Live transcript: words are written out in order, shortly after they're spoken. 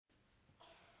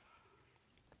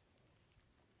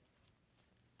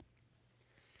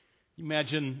You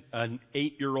imagine an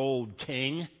 8-year-old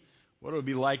king. What it would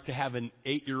be like to have an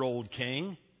 8-year-old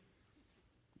king.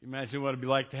 You imagine what it would be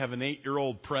like to have an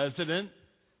 8-year-old president.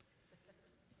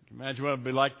 You imagine what it would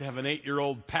be like to have an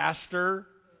 8-year-old pastor.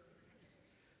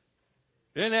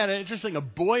 Isn't that interesting? A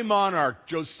boy monarch,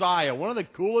 Josiah. One of the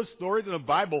coolest stories in the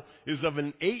Bible is of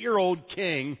an 8-year-old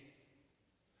king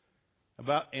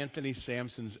about Anthony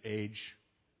Sampson's age.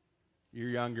 You're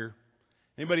younger.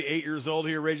 Anybody 8 years old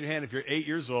here? Raise your hand if you're 8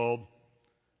 years old.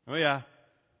 Oh, yeah.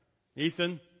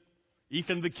 Ethan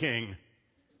the king.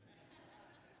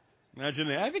 Imagine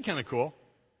that. That'd be kind of cool.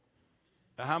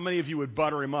 How many of you would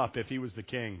butter him up if he was the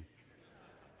king?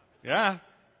 Yeah.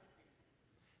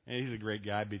 And he's a great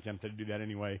guy. I'd be tempted to do that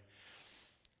anyway.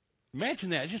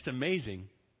 Imagine that. It's just amazing.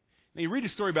 Now, you read a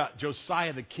story about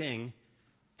Josiah the king,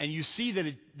 and you see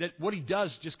that what he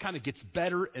does just kind of gets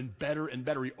better and better and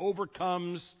better. He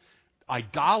overcomes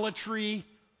idolatry,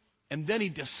 and then he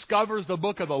discovers the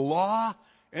book of the law,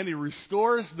 and he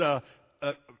restores the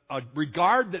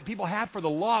regard that people have for the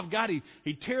law of God.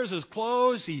 He tears his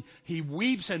clothes. He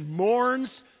weeps and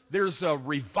mourns. There's a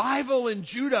revival in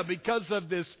Judah because of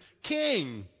this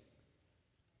king.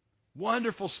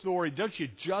 Wonderful story. Don't you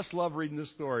just love reading the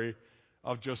story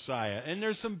of Josiah? And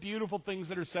there's some beautiful things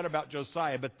that are said about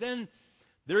Josiah. But then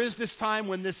there is this time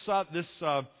when this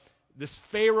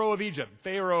Pharaoh of Egypt,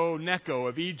 Pharaoh Necho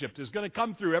of Egypt, is going to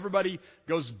come through. Everybody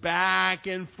goes back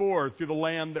and forth through the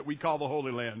land that we call the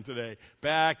Holy Land today.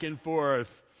 Back and forth.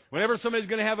 Whenever somebody's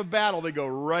going to have a battle, they go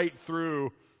right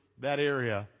through that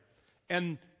area.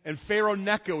 And Pharaoh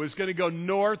Necho is going to go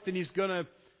north, and he's going to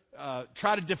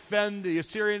try to defend the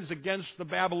Assyrians against the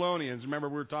Babylonians. Remember,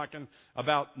 we were talking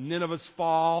about Nineveh's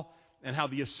fall and how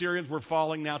the Assyrians were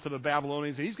falling now to the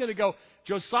Babylonians. And he's going to go.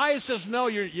 Josiah says, no,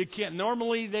 you can't.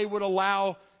 Normally, they would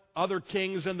allow other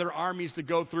kings and their armies to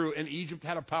go through, and Egypt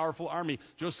had a powerful army.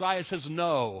 Josiah says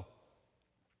no.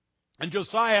 And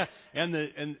Josiah and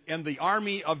the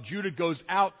army of Judah goes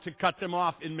out to cut them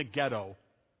off in Megiddo.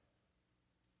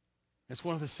 It's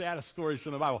one of the saddest stories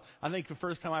in the Bible. I think the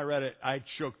first time I read it, I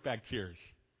choked back tears.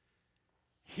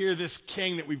 Here, this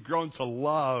king that we've grown to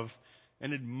love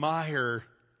and admire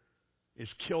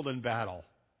is killed in battle.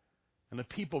 And the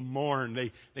people mourn.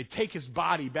 They take his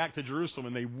body back to Jerusalem,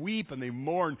 and they weep and they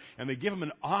mourn, and they give him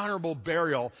an honorable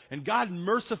burial. And God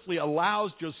mercifully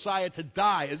allows Josiah to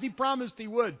die, as he promised he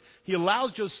would. He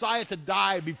allows Josiah to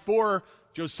die before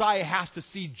Josiah has to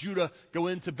see Judah go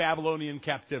into Babylonian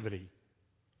captivity.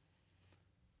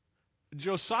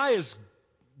 Josiah's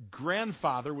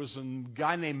grandfather was a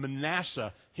guy named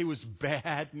Manasseh. He was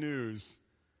bad news.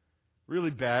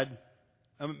 Really bad.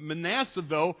 Manasseh,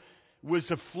 though, was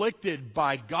afflicted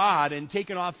by God and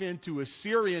taken off into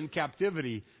Assyrian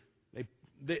captivity.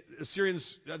 The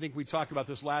Assyrians, I think we talked about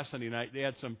this last Sunday night, they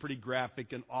had some pretty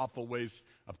graphic and awful ways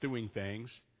of doing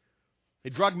things.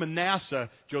 They drug Manasseh,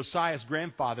 Josiah's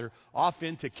grandfather, off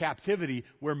into captivity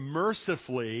where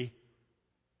mercifully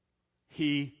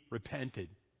he repented.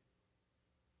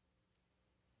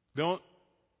 Don't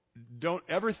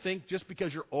ever think just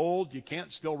because you're old you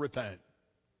can't still repent.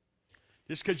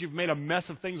 Just because you've made a mess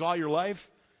of things all your life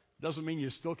doesn't mean you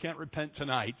still can't repent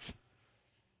tonight.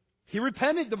 He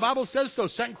repented. The Bible says so.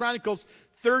 2 Chronicles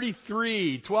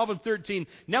 33, 12 and 13.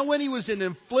 Now when he was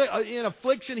in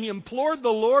affliction, he implored the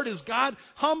Lord his God,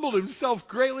 humbled himself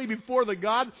greatly before the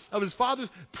God of his fathers,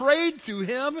 prayed to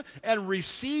him, and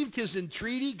received his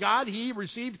entreaty. He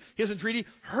received his entreaty,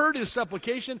 heard his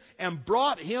supplication, and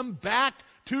brought him back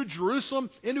to Jerusalem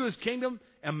into his kingdom.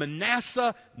 And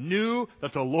Manasseh knew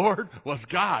that the Lord was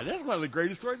God. That's one of the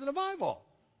greatest stories in the Bible.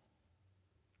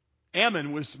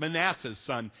 Ammon was Manasseh's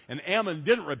son, and Ammon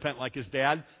didn't repent like his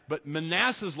dad, but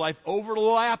Manasseh's life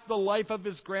overlapped the life of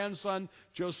his grandson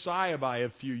Josiah by a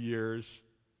few years.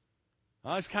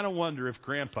 I just kind of wonder if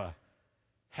Grandpa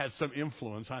had some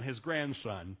influence on his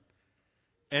grandson.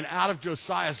 And out of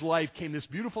Josiah's life came this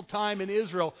beautiful time in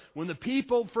Israel when the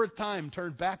people for a time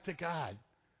turned back to God.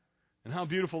 And how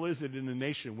beautiful is it in a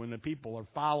nation when the people are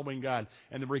following God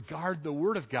and they regard the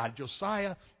Word of God.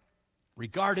 Josiah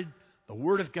regarded the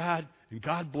Word of God, and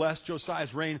God blessed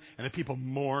Josiah's reign, and the people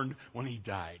mourned when he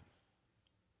died.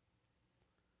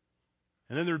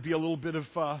 And then there'd be a little bit of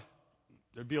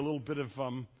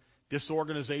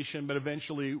disorganization, but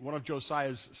eventually one of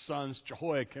Josiah's sons,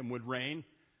 Jehoiakim, would reign.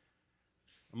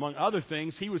 Among other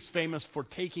things, he was famous for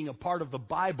taking a part of the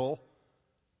Bible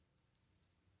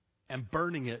and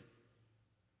burning it.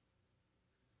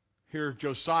 Here,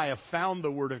 Josiah found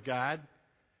the Word of God,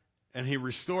 and he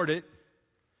restored it.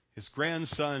 His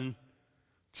grandson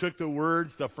took the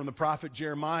words from the prophet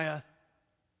Jeremiah,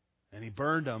 and he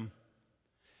burned them.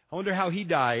 I wonder how he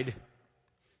died.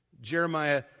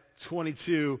 Jeremiah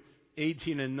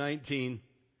 22:18 and 19.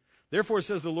 Therefore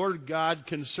says the Lord God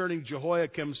concerning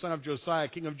Jehoiakim, son of Josiah,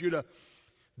 king of Judah,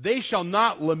 they shall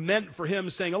not lament for him,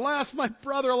 saying, alas, my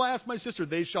brother, alas, my sister.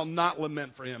 They shall not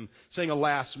lament for him, saying,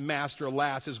 alas, master,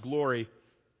 alas, his glory.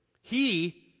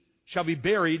 He shall be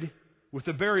buried with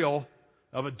the burial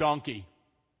of a donkey,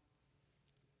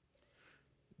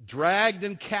 dragged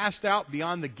and cast out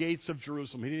beyond the gates of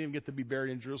Jerusalem. He didn't even get to be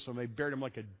buried in Jerusalem. They buried him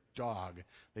like a dog.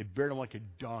 They buried him like a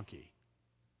donkey.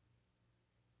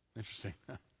 Interesting.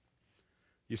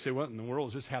 You say, what in the world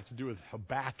does this have to do with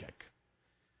Habakkuk?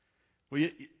 Well,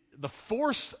 the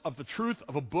force of the truth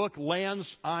of a book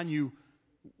lands on you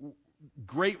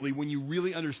greatly when you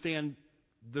really understand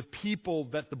the people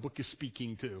that the book is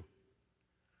speaking to.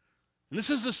 And this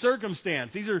is the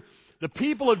circumstance. These are the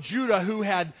people of Judah who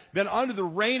had been under the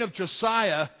reign of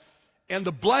Josiah and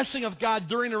the blessing of God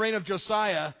during the reign of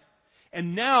Josiah.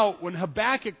 And now when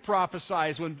Habakkuk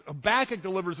prophesies, when Habakkuk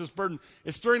delivers this burden,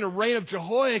 it's during the reign of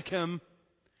Jehoiakim.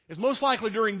 It's most likely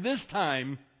during this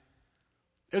time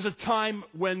is a time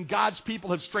when God's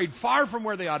people have strayed far from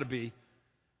where they ought to be.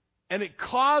 And it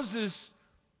causes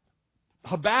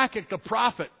Habakkuk the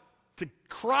prophet to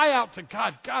cry out to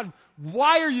God, God,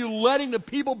 why are you letting the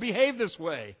people behave this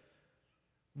way?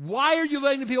 Why are you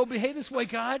letting the people behave this way,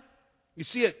 God? You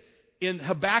see it in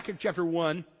Habakkuk chapter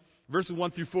 1, verses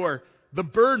 1 through 4. The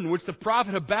burden which the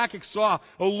prophet Habakkuk saw.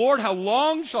 O Lord, how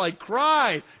long shall I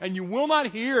cry, and you will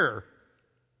not hear?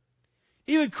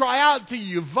 Even cry out to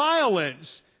you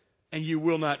violence, and you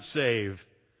will not save.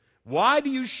 Why do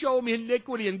you show me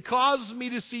iniquity and cause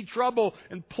me to see trouble,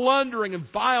 and plundering and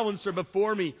violence are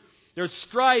before me? There's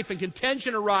strife and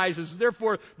contention arises.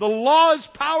 Therefore, the law is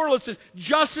powerless and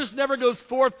justice never goes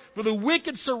forth. For the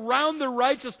wicked surround the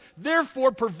righteous.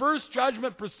 Therefore, perverse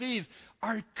judgment proceeds.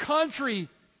 Our country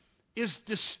is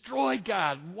destroyed,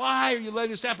 God. Why are you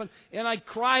letting this happen? And I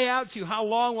cry out to you, how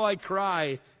long will I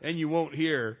cry? And you won't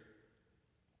hear.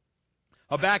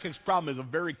 Habakkuk's problem is a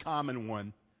very common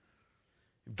one.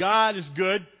 If God is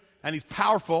good and He's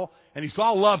powerful and He's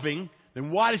all loving,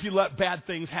 then why does He let bad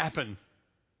things happen?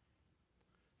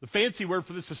 The fancy word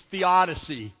for this is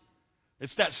theodicy.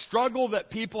 It's that struggle that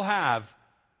people have.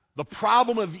 The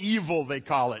problem of evil, they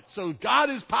call it. So God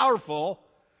is powerful,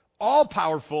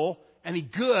 all-powerful, and He's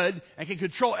good and can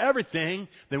control everything.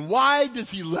 Then why does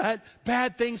He let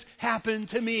bad things happen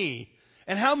to me?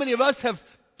 And how many of us have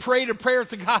prayed a prayer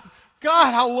to God,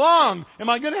 God, how long am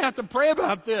I going to have to pray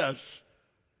about this?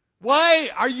 Why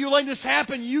are you letting this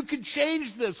happen? You could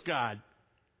change this, God.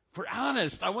 If we're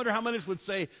honest, I wonder how many of us would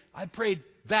say, I prayed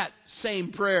that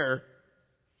same prayer.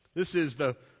 This is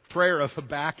the prayer of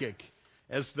Habakkuk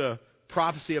as the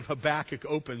prophecy of Habakkuk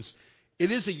opens.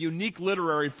 It is a unique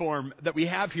literary form that we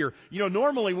have here. You know,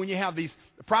 normally when you have these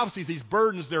prophecies, these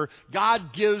burdens,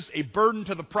 God gives a burden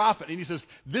to the prophet and he says,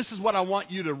 this is what I want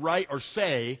you to write or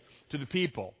say to the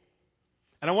people.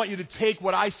 And I want you to take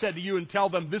what I said to you and tell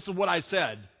them this is what I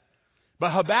said.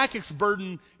 But Habakkuk's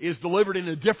burden is delivered in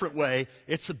a different way.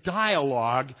 It's a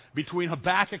dialogue between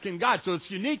Habakkuk and God. So it's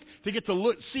unique to get to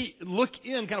look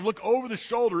over the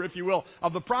shoulder, if you will,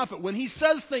 of the prophet when he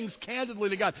says things candidly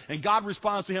to God. And God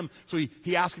responds to him. So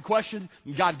he asks a question,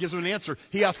 and God gives him an answer.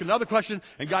 He asks another question,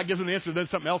 and God gives him an answer. Then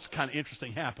something else kind of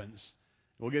interesting happens.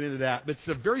 We'll get into that. But it's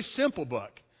a very simple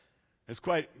book. It's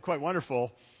quite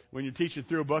wonderful when you're teaching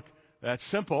through a book that's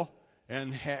simple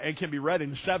and can be read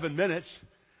in 7 minutes.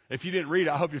 If you didn't read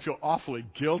it, I hope you feel awfully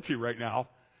guilty right now.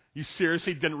 You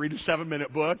seriously didn't read a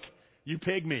 7-minute book? You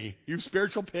pygmy. You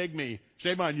spiritual pygmy.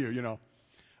 Shame on you, you know.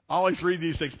 Always read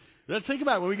these things. Let's think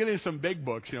about it when we get into some big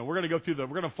books. You know, we're going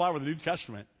to fly over the New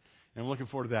Testament. And I'm looking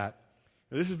forward to that.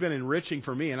 Now, this has been enriching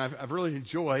for me, and I've really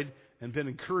enjoyed and been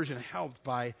encouraged and helped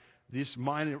by these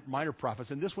minor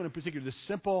prophets. And this one in particular, this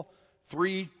simple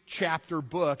 3-chapter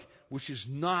book, which is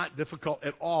not difficult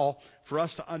at all for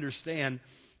us to understand.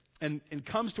 And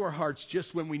comes to our hearts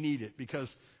just when we need it,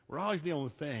 because we're always dealing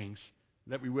with things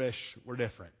that we wish were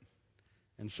different.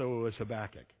 And so is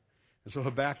Habakkuk. And so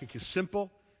Habakkuk is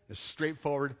simple, it's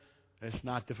straightforward, and it's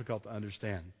not difficult to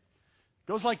understand.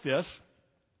 It goes like this.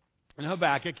 In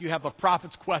Habakkuk, you have the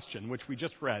prophet's question, which we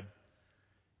just read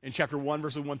in chapter 1,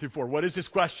 verses 1 through 4. What is his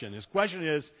question? His question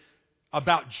is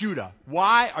about Judah.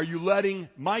 Why are you letting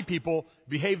my people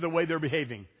behave the way they're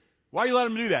behaving? Why are you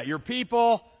letting them do that? Your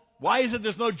people... Why is it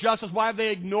there's no justice? Why have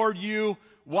they ignored you?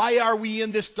 Why are we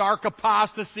in this dark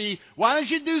apostasy? Why don't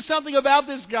you do something about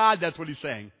this, God? That's what he's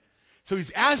saying. So he's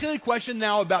asking a question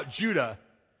now about Judah.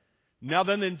 Now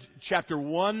then in chapter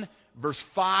 1, verse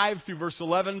 5 through verse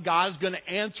 11, God is going to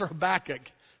answer Habakkuk.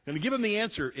 Going to give him the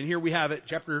answer. And here we have it,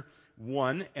 chapter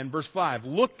 1 and verse 5.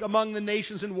 Look among the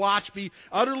nations and watch, be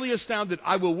utterly astounded.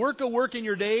 I will work a work in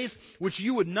your days which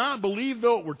you would not believe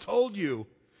though it were told you.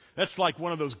 That's like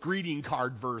one of those greeting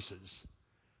card verses,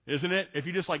 isn't it? If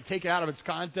you just like take it out of its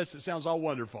context, it sounds all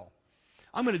wonderful.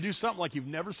 I'm going to do something like you've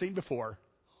never seen before.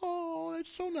 Oh, that's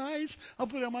so nice. I'll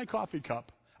put it on my coffee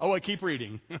cup. Oh, I keep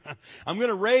reading. I'm going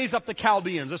to raise up the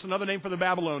Chaldeans. That's another name for the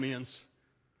Babylonians.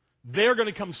 They're going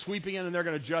to come sweeping in and they're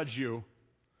going to judge you.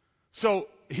 So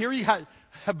here you have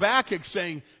Habakkuk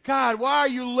saying, God, why are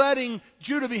you letting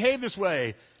Judah behave this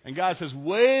way? And God says,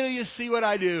 wait till you see what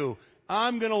I do.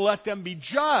 I'm going to let them be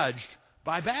judged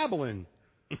by Babylon.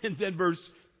 And then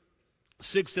verse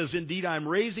 6 says, indeed, I am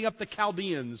raising up the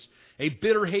Chaldeans, a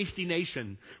bitter, hasty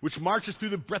nation, which marches through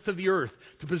the breadth of the earth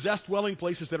to possess dwelling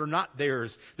places that are not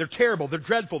theirs. They're terrible, they're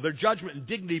dreadful, their judgment and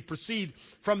dignity proceed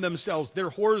from themselves. Their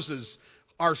horses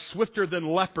are swifter than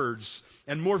leopards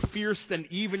and more fierce than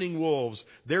evening wolves.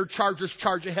 Their chargers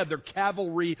charge ahead. Their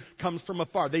cavalry comes from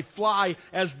afar. They fly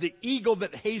as the eagle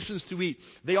that hastens to eat.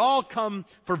 They all come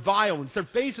for violence. Their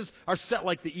faces are set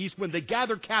like the east wind. They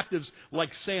gather captives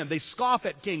like sand. They scoff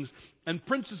at kings, and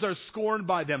princes are scorned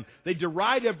by them. They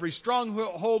deride every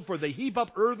stronghold, for they heap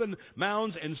up earthen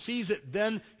mounds and seize it.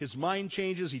 Then his mind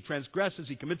changes. He transgresses.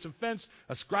 He commits offense,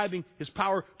 ascribing his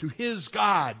power to his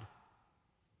God.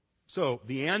 So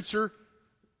the answer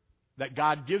that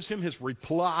God gives him, his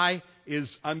reply,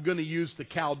 is, I'm going to use the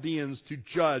Chaldeans to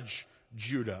judge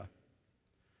Judah.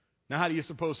 Now, how do you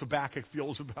suppose Habakkuk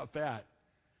feels about that?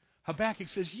 Habakkuk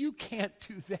says, you can't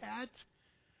do that.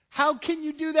 How can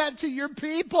you do that to your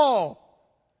people?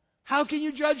 How can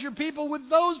you judge your people with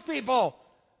those people?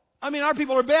 I mean, our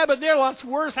people are bad, but they're lots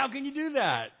worse. How can you do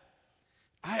that?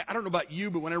 I don't know about you,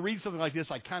 but when I read something like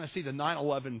this, I kind of see the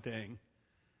 9/11 thing.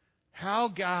 How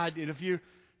God, and if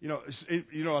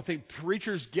I think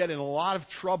preachers get in a lot of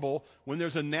trouble when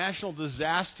there's a national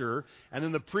disaster, and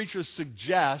then the preachers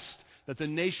suggest that the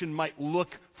nation might look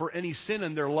for any sin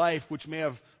in their life which may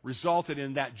have resulted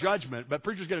in that judgment. But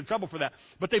preachers get in trouble for that.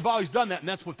 But they've always done that, and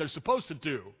that's what they're supposed to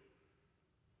do.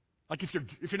 Like if you're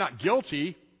not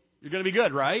guilty, you're going to be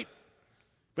good, right?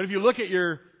 But if you look at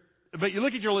your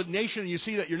nation and you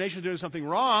see that your nation is doing something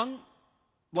wrong,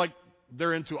 like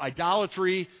they're into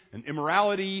idolatry and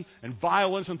immorality and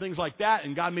violence and things like that,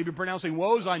 and God may be pronouncing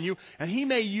woes on you, and He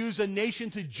may use a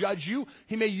nation to judge you.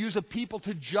 He may use a people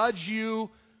to judge you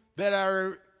that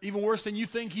are even worse than you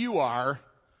think you are,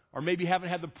 or maybe haven't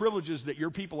had the privileges that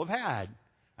your people have had.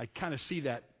 I kind of see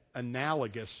that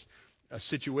analogous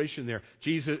situation there.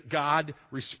 God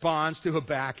responds to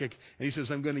Habakkuk, and He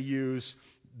says, I'm going to use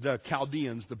the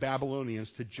Chaldeans, the Babylonians,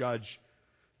 to judge.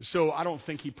 So I don't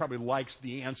think he probably likes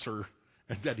the answer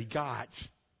that he got.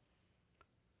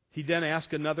 He then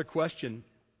asks another question.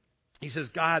 He says,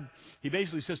 he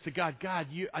basically says to God,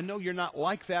 I know you're not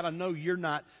like that. I know you're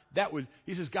not.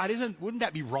 He says, God, wouldn't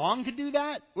that be wrong to do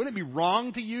that? Wouldn't it be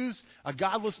wrong to use a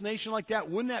godless nation like that?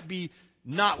 Wouldn't that be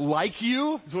not like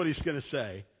you? Is what he's going to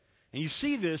say. And you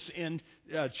see this in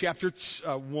chapter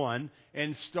 1,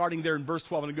 and starting there in verse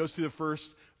 12, and it goes through the first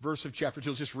verse of chapter 2.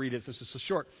 Let's just read it. This is so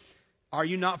short. Are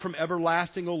you not from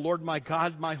everlasting, O Lord my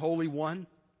God, my Holy One?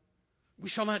 We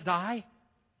shall not die.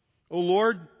 O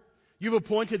Lord, you have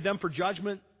appointed them for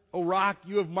judgment. O Rock,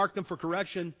 you have marked them for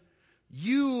correction.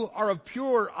 You are of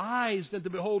purer eyes than to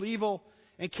behold evil,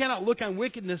 and cannot look on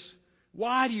wickedness.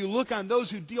 Why do you look on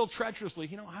those who deal treacherously?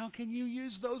 How can you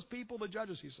use those people to judge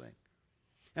us, he's saying?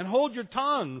 And hold your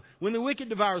tongue when the wicked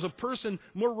devours a person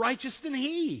more righteous than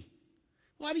he.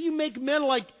 Why do you make men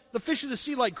like the fish of the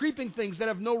sea, like creeping things that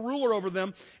have no ruler over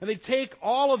them, and they take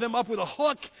all of them up with a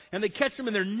hook, and they catch them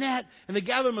in their net, and they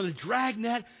gather them in a drag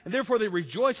net, and therefore they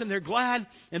rejoice and they're glad,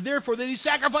 and therefore they do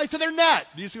sacrifice to their net.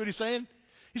 Do you see what he's saying?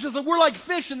 He says that we're like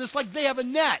fish in this, like they have a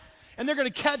net, and they're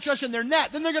going to catch us in their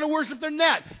net, then they're going to worship their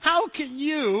net. How can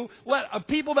you let a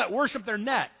people that worship their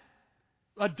net,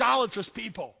 idolatrous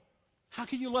people, how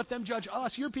can you let them judge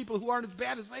us, your people who aren't as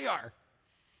bad as they are?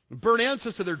 Burn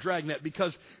incense to their dragnet,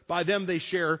 because by them their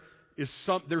share is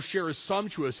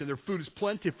sumptuous and their food is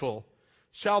plentiful.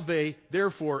 Shall they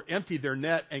therefore empty their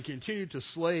net and continue to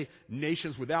slay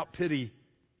nations without pity?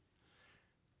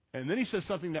 And then he says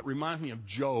something that reminds me of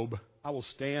Job. I will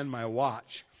stand my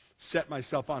watch, set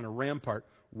myself on a rampart,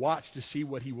 watch to see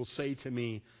what he will say to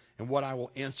me and what I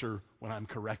will answer when I'm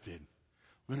corrected.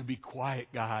 I'm going to be quiet,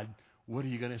 God. What are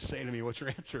you going to say to me? What's your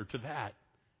answer to that?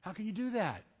 How can you do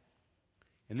that?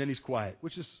 And then he's quiet,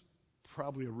 which is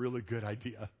probably a really good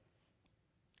idea.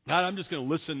 God, I'm just going to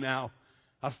listen now.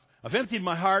 I've emptied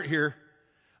my heart here.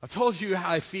 I've told you how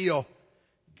I feel.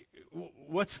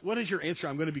 What is your answer?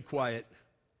 I'm going to be quiet.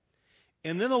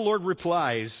 And then the Lord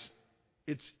replies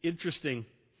it's interesting.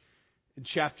 In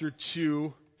chapter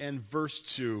 2 and verse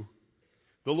 2,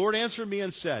 the Lord answered me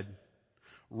and said,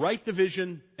 write the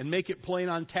vision and make it plain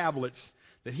on tablets,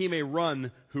 that he may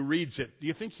run who reads it. Do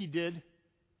you think he did?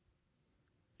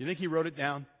 You think he wrote it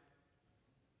down?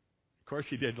 Of course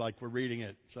he did, like we're reading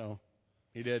it. So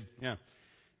he did, yeah.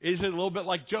 Is it a little bit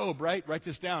like Job, right? Write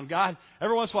this down. God,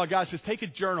 every once in a while, God says, take a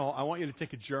journal. I want you to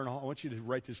take a journal. I want you to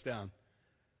write this down.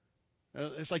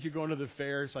 It's like you're going to the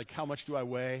fair. It's like, how much do I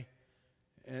weigh?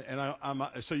 And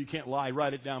so you can't lie.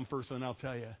 Write it down first, and I'll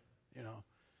tell you. You know,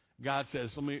 God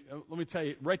says, let me tell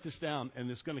you, write this down, and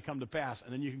it's going to come to pass.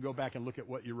 And then you can go back and look at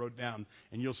what you wrote down,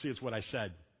 and you'll see it's what I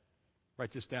said.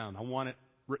 Write this down. I want it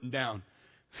written down.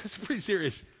 It's pretty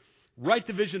serious. Write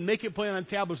the vision, make it plain on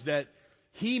tablets, that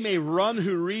he may run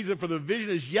who reads it, for the vision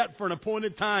is yet for an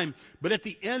appointed time. But at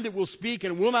the end it will speak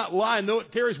and it will not lie. And though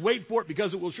it tarries, wait for it,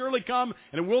 because it will surely come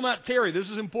and it will not tarry. This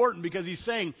is important because he's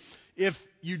saying, if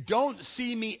you don't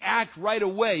see me act right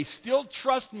away, still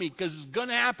trust me, because it's going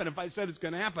to happen. If I said it's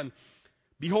going to happen.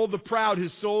 Behold the proud,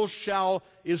 his soul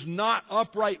is not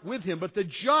upright with him, but the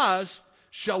just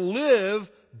shall live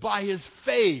by his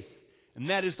faith. And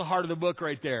that is the heart of the book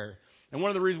right there. And one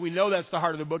of the reasons we know that's the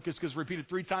heart of the book is because it's repeated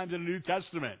 3 times in the New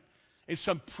Testament. It's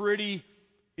some pretty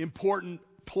important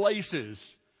places.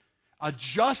 A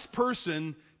just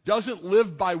person doesn't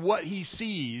live by what he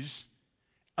sees.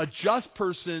 A just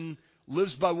person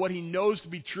lives by what he knows to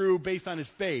be true based on his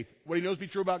faith. What he knows to be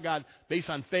true about God based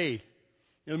on faith.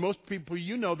 You know, most people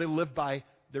you know, they live by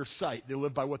their sight. They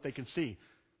live by what they can see.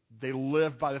 They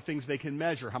live by the things they can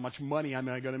measure. How much money am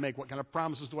I going to make? What kind of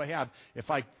promises do I have? If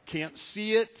I can't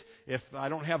see it, if I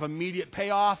don't have immediate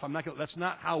payoff, that's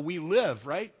not how we live,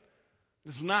 right?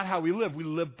 This is not how we live. We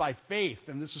live by faith.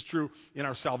 And this is true in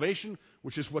our salvation,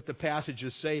 which is what the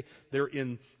passages say there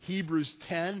in Hebrews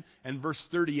 10 and verse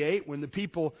 38. When the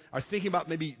people are thinking about,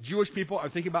 maybe Jewish people are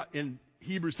thinking about, in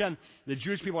Hebrews 10, the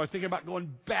Jewish people are thinking about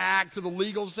going back to the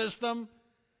legal system.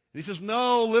 And he says,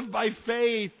 no, live by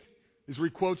faith. As he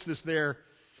quotes this there.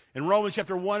 In Romans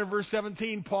chapter 1 and verse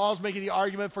 17, Paul's making the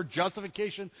argument for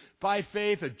justification by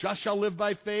faith. The just shall live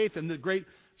by faith. And the great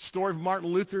story of Martin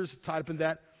Luther is tied up in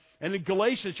that. And in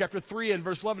Galatians chapter 3 and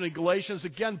verse 11, in Galatians,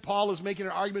 again, Paul is making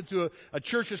an argument to a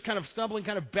church that's kind of stumbling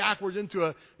kind of backwards into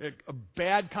a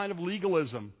bad kind of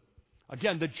legalism.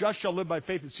 Again, the just shall live by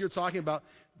faith. It's here talking about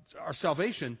our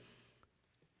salvation.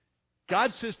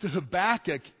 God says to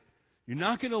Habakkuk, you're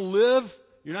not going to live,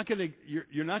 you're not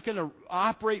going to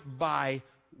operate by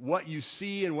what you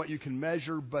see and what you can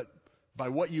measure, but by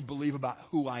what you believe about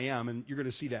who I am. And you're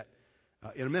going to see that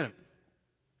in a minute.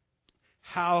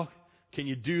 How can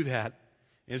you do that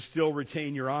and still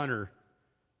retain your honor?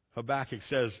 Habakkuk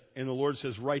says, and the Lord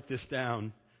says, write this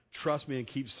down. Trust me and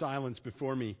keep silence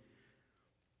before me.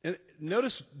 And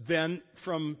notice then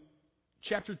from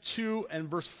chapter 2 and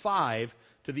verse 5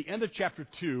 to the end of chapter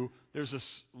 2, there's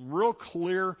this real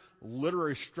clear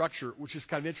literary structure, which is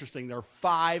kind of interesting. There are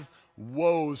 5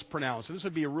 woes pronounced. And this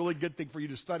would be a really good thing for you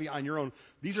to study on your own.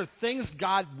 These are things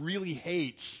God really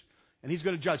hates, and he's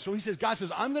going to judge. So he says, God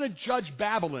says, I'm going to judge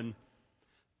Babylon.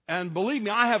 And believe me,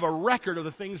 I have a record of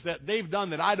the things that they've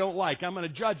done that I don't like. I'm going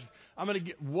to judge. I'm going to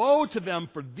get woe to them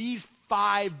for these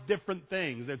 5 different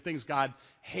things. They're things God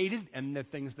hated, and they're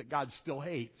things that God still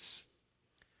hates.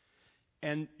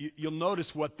 And you'll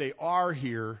notice what they are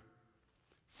here.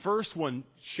 First one,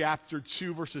 chapter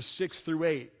 2, verses 6 through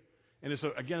 8. And it's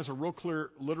a real clear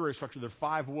literary structure. There are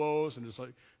 5 woes, and there's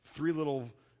like 3 little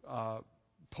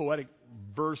poetic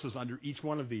verses under each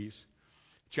one of these.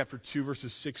 Chapter 2,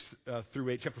 verses 6 through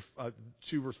 8. Chapter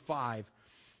 2, verse 5.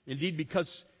 Indeed,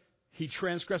 because he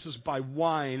transgresses by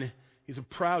wine, he's a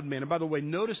proud man. And by the way,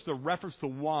 notice the reference to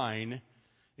wine.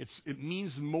 It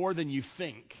means more than you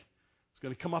think. It's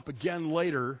going to come up again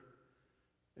later.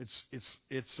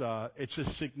 It's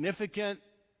a significant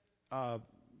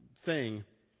thing.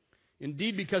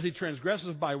 Indeed, because he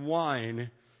transgresses by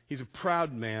wine, he's a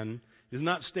proud man. He does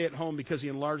not stay at home because he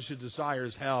enlarges his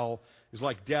desires. Hell is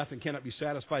like death and cannot be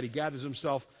satisfied. He gathers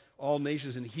himself all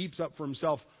nations and heaps up for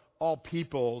himself all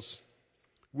peoples.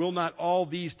 Will not all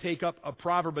these take up a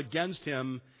proverb against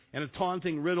him and a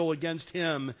taunting riddle against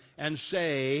him and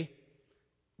say,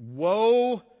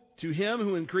 woe to him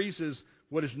who increases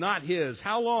what is not his?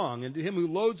 How long? And to him who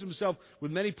loads himself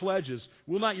with many pledges,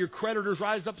 will not your creditors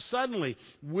rise up suddenly?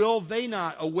 Will they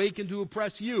not awaken to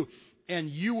oppress you? And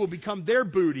you will become their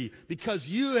booty, because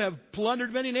you have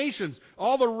plundered many nations.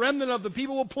 All the remnant of the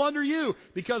people will plunder you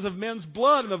because of men's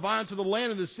blood and the violence of the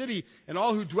land and the city and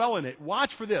all who dwell in it.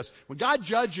 Watch for this. When God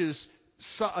judges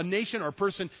a nation or a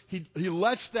person, he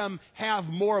lets them have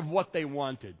more of what they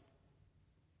wanted.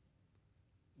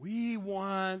 We want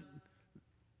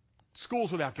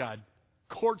schools without God,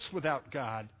 courts without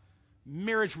God,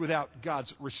 marriage without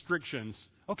God's restrictions.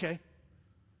 Okay,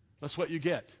 that's what you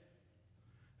get.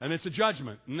 And it's a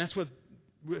judgment, and that's what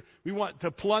we want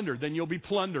to plunder. Then you'll be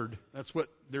plundered. That's what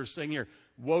they're saying here.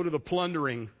 Woe to the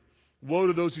plundering. Woe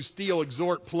to those who steal,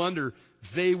 extort, plunder.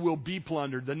 They will be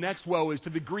plundered. The next woe is to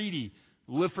the greedy.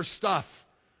 Live for stuff.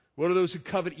 Woe to those who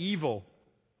covet evil.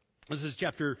 This is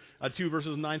chapter 2,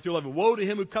 verses 9 through 11. Woe to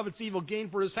him who covets evil gain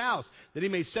for his house, that he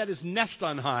may set his nest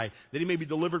on high, that he may be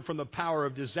delivered from the power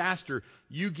of disaster.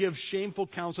 You give shameful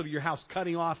counsel to your house,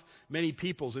 cutting off many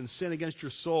peoples, and sin against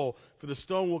your soul. For the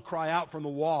stone will cry out from the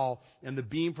wall, and the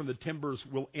beam from the timbers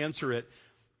will answer it.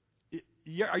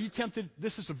 Are you tempted?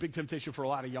 This is a big temptation for a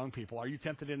lot of young people. Are you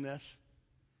tempted in this?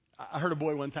 I heard a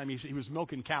boy one time, he was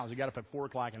milking cows. He got up at 4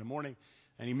 o'clock in the morning,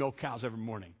 and he milked cows every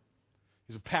morning.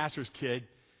 He's a pastor's kid.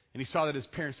 And he saw that his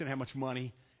parents didn't have much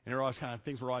money, and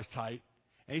things were always tight.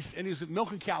 And he was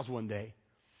milking cows one day,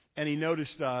 and he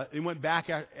noticed he went back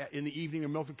in the evening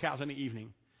and milking cows in the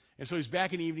evening. And so he's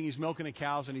back in the evening, he's milking the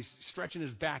cows, and he's stretching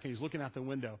his back, and he's looking out the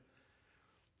window.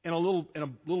 And a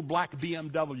little black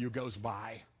BMW goes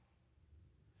by.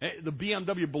 The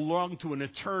BMW belonged to an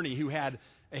attorney who had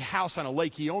a house on a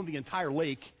lake. He owned the entire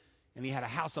lake, and he had a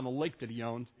house on the lake that he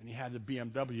owned, and he had the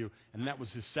BMW, and that was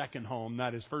his second home,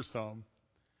 not his first home.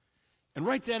 And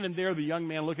right then and there, the young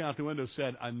man looking out the window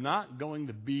said, I'm not going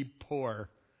to be poor.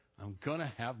 I'm going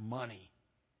to have money.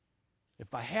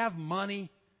 If I have money,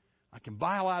 I can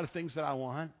buy a lot of things that I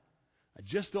want. I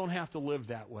just don't have to live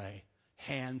that way,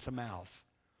 hand to mouth.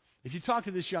 If you talk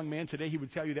to this young man today, he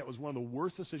would tell you that was one of the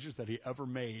worst decisions that he ever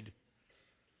made,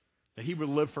 that he would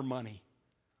live for money.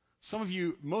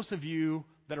 Most of you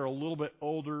that are a little bit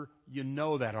older, you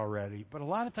know that already. But a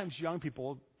lot of times young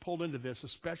people pulled into this,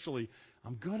 especially,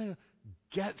 I'm going to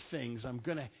get things.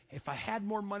 If I had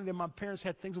more money than my parents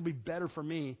had, things would be better for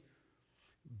me.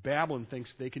 Babylon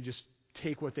thinks they can just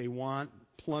take what they want,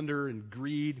 plunder and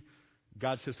greed.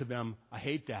 God says to them, I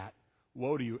hate that.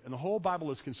 Woe to you. And the whole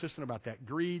Bible is consistent about that.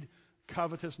 Greed,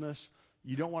 covetousness.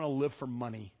 You don't want to live for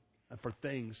money and for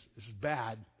things. This is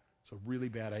bad. It's a really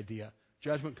bad idea.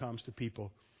 Judgment comes to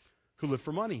people who live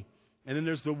for money. And then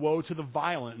there's the woe to the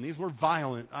violent. And these were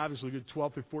violent. Obviously,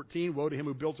 12 through 14. Woe to him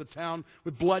who builds a town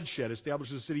with bloodshed,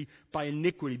 establishes a city by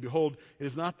iniquity. Behold, it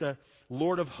is not the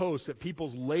Lord of hosts that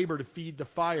peoples labor to feed the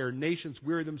fire. Nations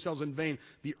weary themselves in vain.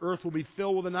 The earth will be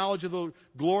filled with the knowledge of the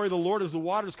glory of the Lord as the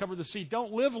waters cover the sea.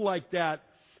 Don't live like that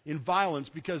in violence,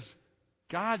 because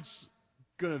God's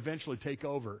going to eventually take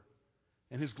over.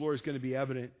 And his glory is going to be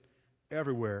evident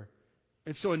everywhere.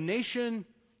 And so a nation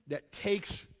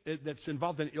that's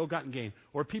involved in ill-gotten gain,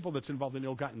 or people that's involved in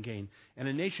ill-gotten gain, and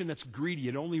a nation that's greedy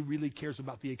and only really cares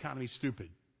about the economy, stupid.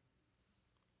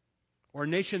 Or a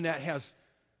nation that has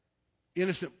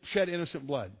shed innocent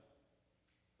blood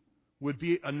would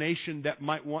be a nation that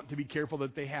might want to be careful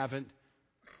that they're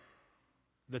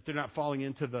not falling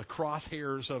into the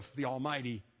crosshairs of the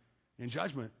Almighty in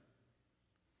judgment.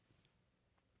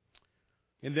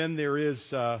 And then there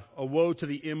is a woe to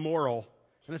the immoral.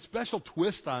 And a special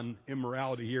twist on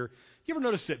immorality here. You ever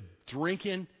notice that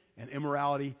drinking and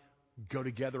immorality go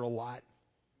together a lot?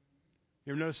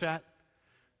 You ever notice that?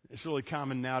 It's really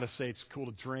common now to say it's cool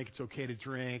to drink, it's okay to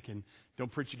drink, and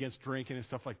don't preach against drinking and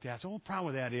stuff like that. So the whole problem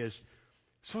with that is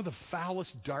some of the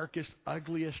foulest, darkest,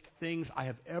 ugliest things I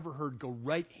have ever heard go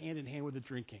right hand in hand with the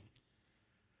drinking.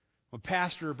 I'm a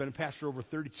pastor. I've been a pastor over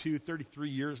 32, 33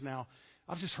 years now.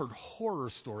 I've just heard horror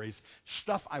stories,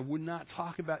 stuff I would not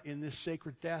talk about in this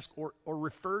sacred desk or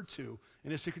refer to in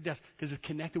this sacred desk because it's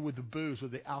connected with the booze,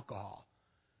 with the alcohol.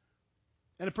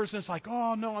 And a person is like,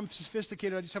 oh, no, I'm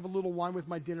sophisticated. I just have a little wine with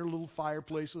my dinner, a little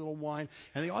fireplace, a little wine.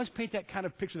 And they always paint that kind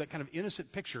of picture, that kind of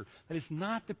innocent picture. That is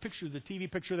not the picture, the TV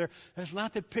picture there. That is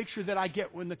not the picture that I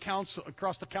get when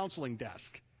across the counseling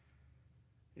desk.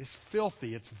 It's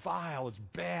filthy. It's vile. It's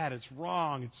bad. It's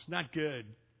wrong. It's not good.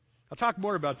 I'll talk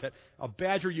more about that. I'll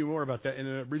badger you more about that,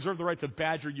 and reserve the right to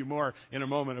badger you more in a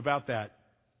moment about that.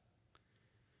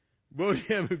 Woe to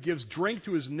him who gives drink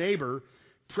to his neighbor,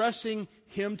 pressing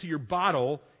him to your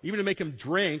bottle, even to make him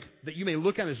drink, that you may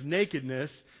look on his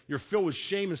nakedness. You're filled with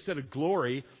shame instead of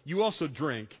glory. You also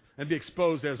drink and be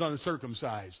exposed as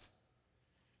uncircumcised.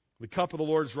 The cup of the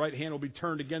Lord's right hand will be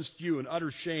turned against you, and utter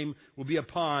shame will be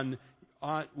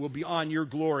on your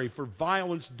glory. For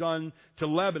violence done to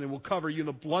Lebanon will cover you, and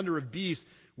the plunder of beasts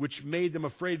which made them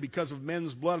afraid because of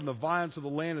men's blood, and the violence of the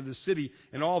land of the city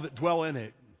and all that dwell in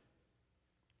it.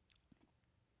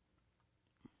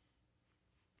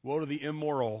 Woe to the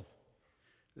immoral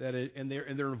and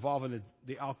they're involved in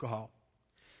the alcohol.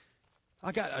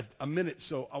 I got a minute,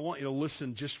 so I want you to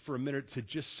listen just for a minute to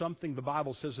just something the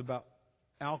Bible says about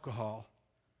alcohol.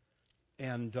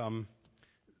 And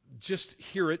just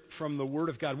hear it from the Word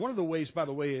of God. One of the ways, by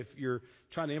the way, if you're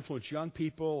trying to influence young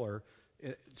people,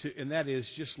 and that is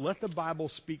just let the Bible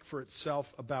speak for itself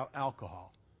about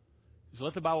alcohol. Just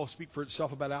let the Bible speak for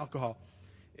itself about alcohol.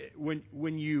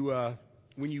 When you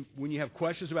have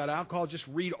questions about alcohol, just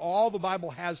read all the Bible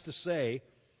has to say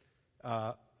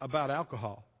about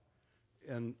alcohol.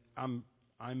 And I'm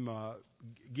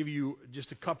give you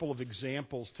just a couple of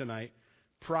examples tonight.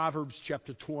 Proverbs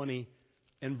chapter 20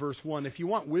 and verse 1. If you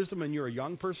want wisdom and you're a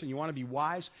young person, you want to be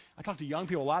wise. I talk to young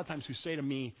people a lot of times who say to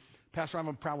me, Pastor, I'm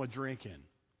a problem with drinking.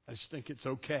 I just think it's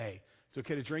okay. It's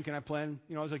okay to drink, and I plan,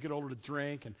 as I get older to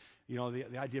drink. And,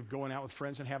 the idea of going out with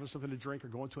friends and having something to drink, or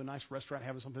going to a nice restaurant and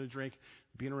having something to drink,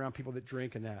 being around people that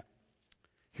drink and that.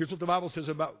 Here's what the Bible says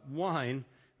about wine,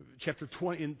 chapter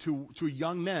 20, to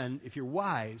young men. If you're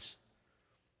wise,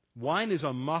 wine is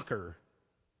a mocker.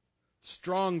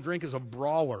 Strong drink is a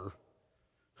brawler.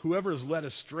 Whoever is led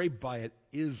astray by it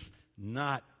is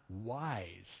not wise.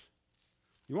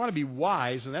 You want to be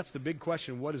wise, and that's the big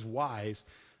question, what is wise?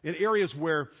 In areas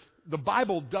where the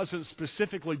Bible doesn't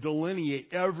specifically delineate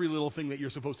every little thing that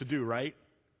you're supposed to do, right?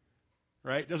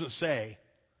 Right? It doesn't say,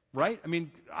 right? I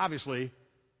mean, obviously,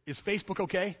 is Facebook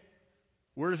okay?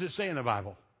 Where does it say in the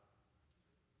Bible?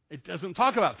 It doesn't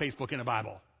talk about Facebook in the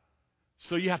Bible.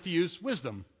 So you have to use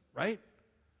wisdom, right?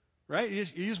 Right? You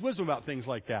use wisdom about things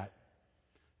like that.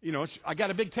 I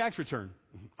got a big tax return.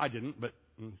 I didn't, but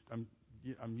I'm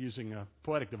using a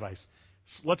poetic device.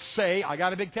 Let's say I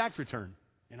got a big tax return,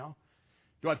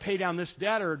 Do I pay down this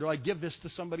debt, or do I give this to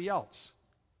somebody else?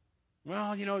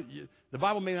 Well, the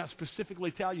Bible may not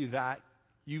specifically tell you that.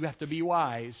 You have to be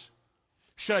wise.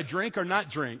 Should I drink or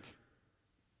not drink?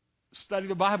 Study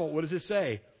the Bible. What does it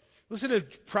say? Listen to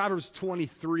Proverbs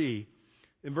 23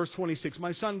 in verse 26.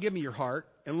 My son, give me your heart,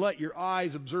 and let your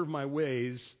eyes observe my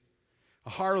ways. A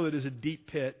harlot is a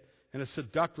deep pit, and a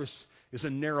seductress is a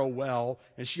narrow well,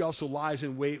 and she also lies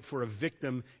in wait for a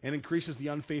victim and increases the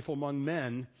unfaithful among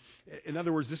men. In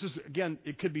other words, this is, again,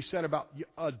 it could be said about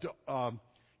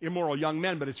immoral young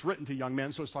men, but it's written to young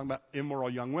men, so it's talking about immoral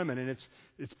young women, and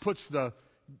it puts the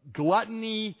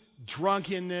gluttony,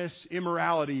 drunkenness,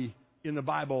 immorality in the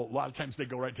Bible. A lot of times they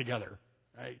go right together,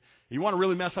 right? You want to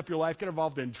really mess up your life, get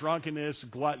involved in drunkenness,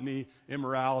 gluttony,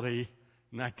 immorality.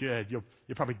 Not good. You'll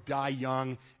probably die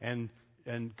young and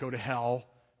go to hell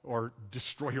or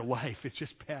destroy your life. It's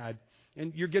just bad.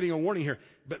 And you're getting a warning here.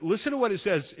 But listen to what it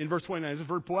says in verse 29. It's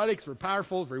very poetic, it's very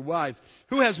powerful, it's very wise.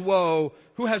 Who has woe?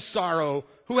 Who has sorrow?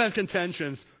 Who has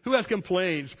contentions? Who has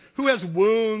complaints? Who has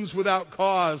wounds without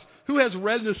cause? Who has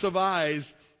redness of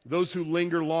eyes? Those who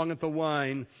linger long at the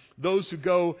wine, those who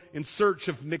go in search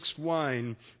of mixed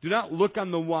wine. Do not look on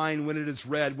the wine when it is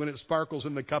red, when it sparkles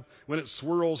in the cup, when it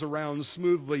swirls around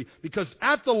smoothly, because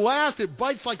at the last it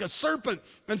bites like a serpent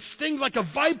and stings like a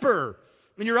viper.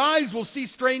 And your eyes will see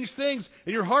strange things,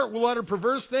 and your heart will utter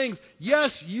perverse things.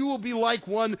 Yes, you will be like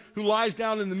one who lies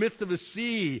down in the midst of the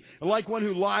sea, and like one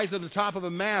who lies at the top of a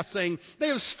mast, saying, they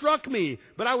have struck me,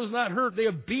 but I was not hurt. They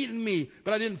have beaten me,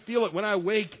 but I didn't feel it. When I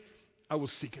wake, I will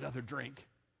seek another drink.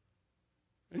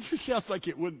 It just sounds like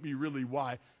it wouldn't be really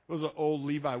wise. It was an old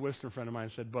Levi Wister friend of mine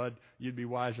who said, Bud, you'd be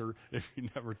wiser if you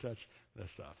never touched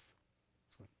this stuff.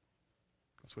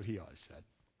 That's what he always said.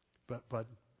 But Bud,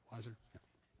 wiser? Yeah.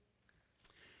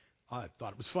 I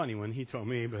thought it was funny when he told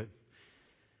me, but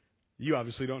you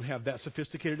obviously don't have that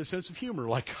sophisticated a sense of humor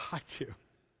like I do.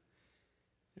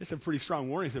 There's some pretty strong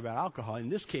warnings about alcohol. In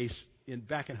this case,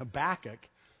 back in Habakkuk,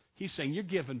 he's saying you're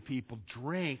giving people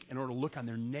drink in order to look on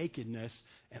their nakedness,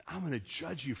 and I'm going to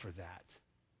judge you for that.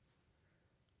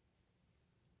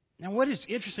 Now, what is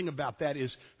interesting about that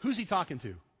is, who's he talking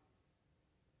to?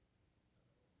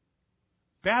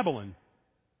 Babylon.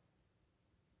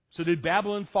 So did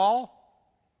Babylon fall?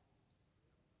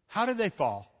 How did they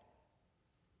fall?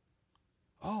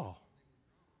 Oh,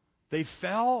 they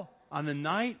fell on the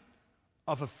night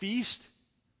of a feast,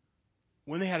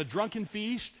 when they had a drunken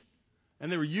feast, and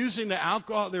they were using the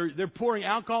alcohol. They're pouring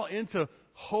alcohol into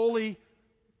holy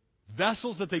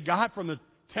vessels that they got from the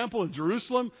temple in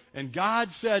Jerusalem, and God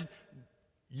said,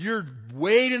 "You're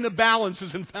weighed in the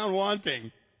balances and found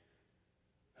wanting."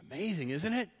 Amazing,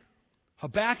 isn't it?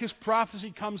 Habakkuk's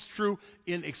prophecy comes true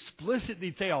in explicit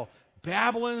detail.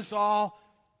 Babylon's all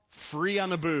free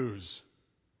on the booze.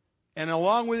 And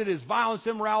along with it is violence,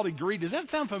 immorality, greed. Does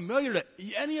that sound familiar to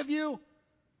any of you?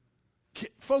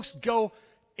 Folks, go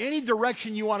any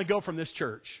direction you want to go from this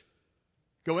church.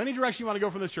 Go any direction you want to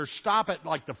go from this church. Stop at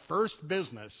like the first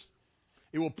business.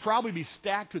 It will probably be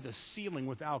stacked to the ceiling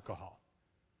with alcohol.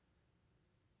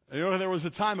 There was a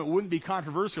time it wouldn't be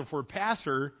controversial for a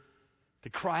pastor to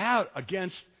cry out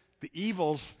against the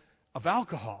evils of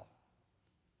alcohol.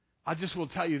 I just will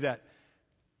tell you that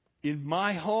in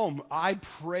my home, I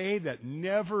pray that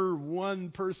never one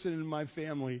person in my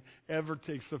family ever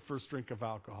takes the first drink of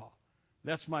alcohol.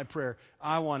 That's my prayer.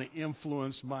 I want to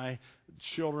influence my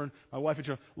children, my wife and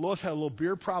children. Lois had a little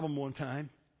beer problem one time.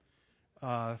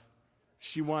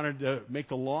 She wanted to make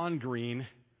the lawn green.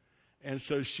 And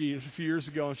so a few years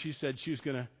ago, and she said she was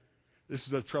going to, this is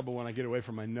the trouble when I get away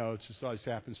from my notes. This always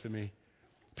happens to me.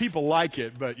 People like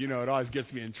it, but, it always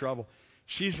gets me in trouble.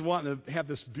 She's wanting to have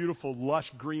this beautiful,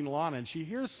 lush green lawn, and she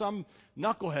hears some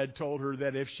knucklehead told her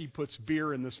that if she puts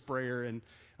beer in the sprayer, and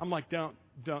I'm like, don't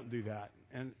do that.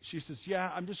 And she says,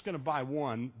 yeah, I'm just going to buy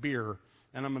one beer,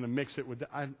 and I'm going to mix it with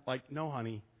I'm like, no,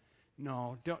 honey,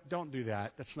 no, don't do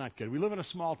that. That's not good. We live in a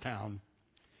small town.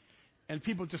 And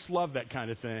people just love that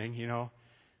kind of thing,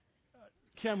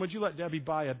 Ken, would you let Debbie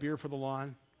buy a beer for the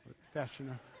lawn? Fast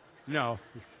enough? No.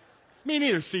 Me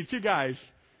neither, Steve. Two guys.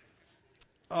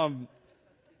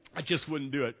 I just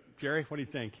wouldn't do it. Jerry, what do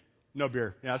you think? No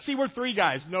beer. Yeah, see, we're three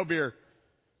guys. No beer.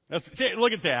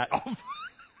 Look at that.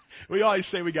 We always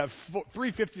say we got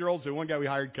three 50-year-olds and one guy we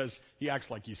hired because he acts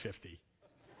like he's 50.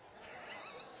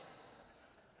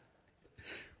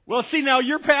 Well, see, now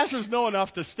your pastors know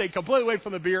enough to stay completely away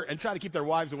from the beer and try to keep their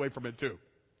wives away from it too.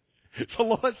 So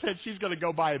Lois said she's going to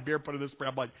go buy a beer, put it in this sprayer.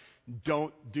 I'm like,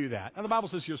 don't do that. Now, the Bible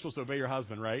says you're supposed to obey your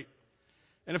husband, right?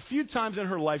 And a few times in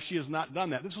her life, she has not done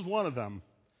that. This was one of them.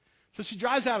 So she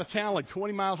drives out of town, like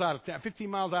 20 miles out of town, 15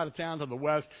 miles out of town to the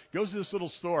west, goes to this little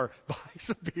store, buys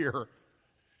a beer,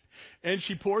 and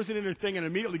she pours it in her thing and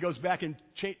immediately goes back and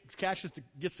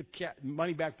gets the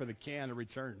money back for the can to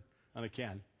return on a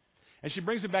can. And she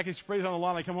brings it back and she sprays it on the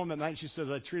lawn. I come home that night and she says,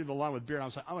 I treated the lawn with beer. And I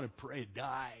was like, I'm going to pray it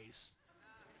dies.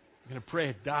 I'm going to pray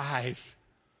it dies.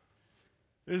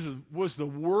 This was the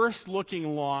worst looking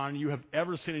lawn you have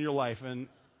ever seen in your life. And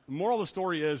the moral of the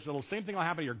story is the same thing will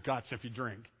happen to your guts if you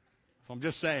drink. So I'm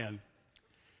just saying.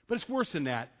 But it's worse than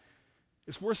that.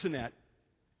 It's worse than that.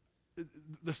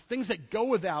 The things that go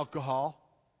with alcohol,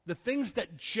 the things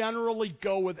that generally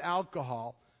go with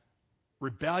alcohol,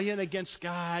 rebellion against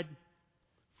God,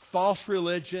 false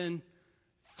religion,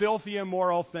 filthy,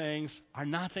 immoral things, are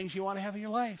not things you want to have in your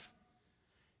life.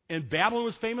 And Babylon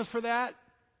was famous for that.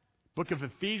 Book of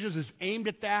Ephesians is aimed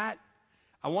at that.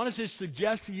 I want to just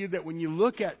suggest to you that when you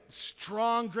look at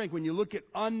strong drink, when you look at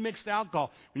unmixed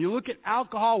alcohol, when you look at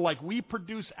alcohol like we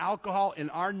produce alcohol in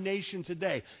our nation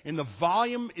today, in the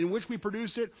volume in which we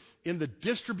produce it, in the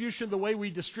distribution, the way we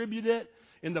distribute it,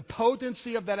 in the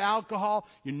potency of that alcohol,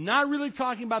 you're not really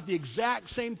talking about the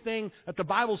exact same thing that the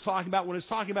Bible's talking about when it's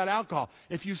talking about alcohol.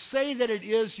 If you say that it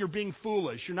is, you're being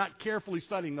foolish. You're not carefully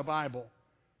studying the Bible.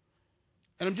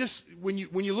 And I'm just, when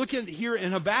you look at here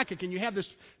in Habakkuk and you have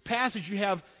this passage, you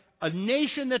have a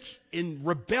nation that's in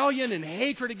rebellion and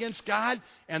hatred against God,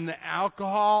 and the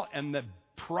alcohol and the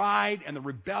pride and the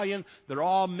rebellion, they're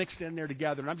all mixed in there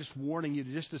together. And I'm just warning you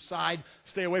to just decide,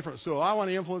 stay away from it. So I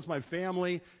want to influence my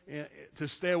family to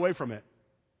stay away from it.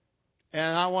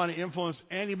 And I want to influence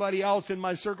anybody else in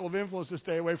my circle of influence to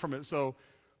stay away from it. So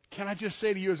can I just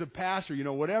say to you as a pastor,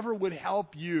 whatever would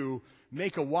help you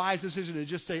make a wise decision to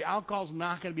just say, alcohol's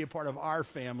not going to be a part of our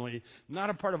family, not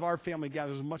a part of our family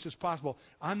gathers as much as possible.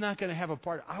 I'm not going to have a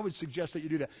part. I would suggest that you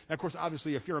do that. And of course,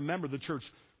 obviously, if you're a member of the church,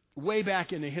 way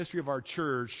back in the history of our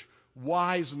church,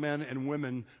 wise men and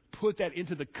women put that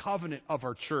into the covenant of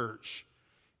our church.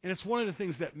 And it's one of the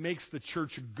things that makes the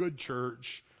church a good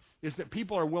church, is that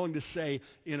people are willing to say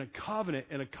in a covenant,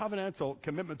 in a covenantal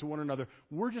commitment to one another,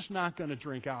 we're just not going to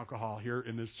drink alcohol here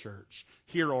in this church,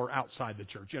 here or outside the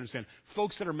church. You understand?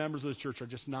 Folks that are members of the church are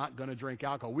just not going to drink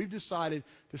alcohol. We've decided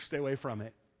to stay away from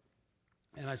it.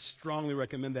 And I strongly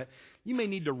recommend that. You may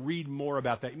need to read more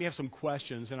about that. You may have some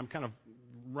questions, and I'm kind of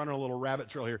running a little rabbit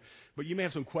trail here, but you may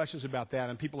have some questions about that,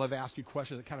 and people have asked you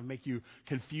questions that kind of make you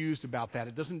confused about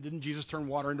that. Didn't Jesus turn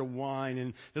water into wine,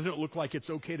 and doesn't it look like it's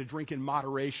okay to drink in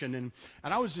moderation? And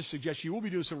I would just suggest you will be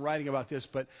doing some writing about this,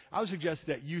 but I would suggest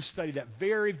that you study that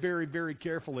very, very, very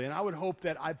carefully, and I would hope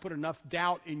that I put enough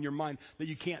doubt in your mind that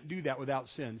you can't do that without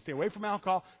sin. Stay away from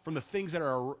alcohol, from the things that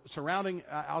are surrounding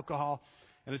alcohol,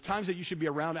 and the times that you should be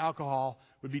around alcohol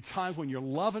would be times when you're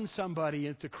loving somebody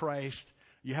into Christ.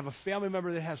 You have a family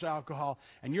member that has alcohol,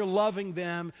 and you're loving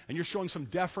them, and you're showing some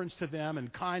deference to them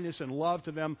and kindness and love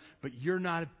to them, but you're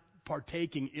not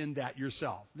partaking in that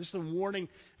yourself. This is a warning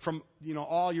from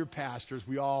all your pastors.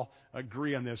 We all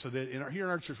agree on this. So that here in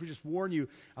our church, we just warn you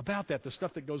about that, the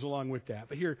stuff that goes along with that.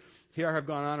 But here I have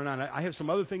gone on and on. I have some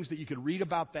other things that you could read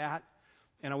about that.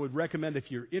 And I would recommend, if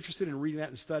you're interested in reading that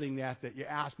and studying that you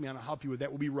ask me, and I'll help you with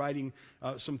that. We'll be writing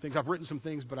some things. I've written some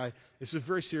things, but it's a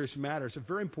very serious matter. It's a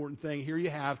very important thing. Here you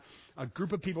have a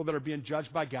group of people that are being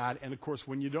judged by God, and of course,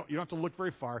 when you don't have to look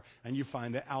very far, and you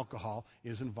find that alcohol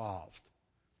is involved.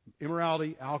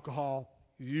 Immorality, alcohol,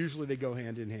 usually they go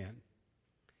hand in hand.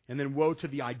 And then woe to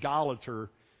the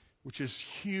idolater, which is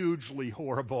hugely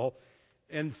horrible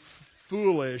and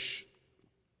foolish,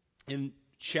 in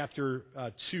chapter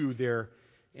 2 there.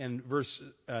 And verse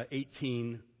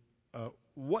 18,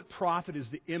 what profit is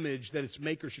the image that its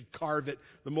maker should carve it,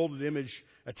 the molded image,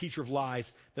 a teacher of lies,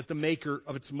 that the maker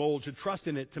of its mold should trust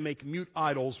in it to make mute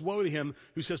idols? Woe to him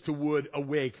who says to wood,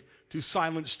 awake, to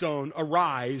silent stone,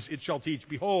 arise, it shall teach.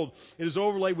 Behold, it is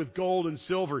overlaid with gold and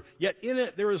silver, yet in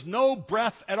it there is no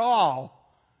breath at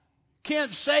all.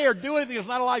 Can't say or do anything. It's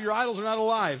not alive. Your idols are not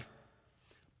alive.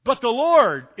 But the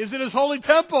Lord is in His holy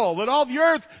temple. Let all the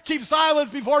earth keep silence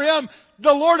before Him.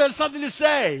 The Lord has something to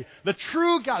say. The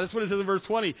true God, that's what it says in verse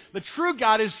 20. The true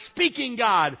God is speaking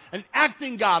God, an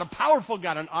acting God, a powerful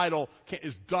God. An idol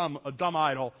is dumb. A dumb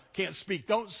idol can't speak.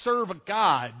 Don't serve a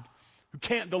God who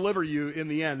can't deliver you in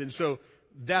the end. And so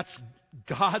that's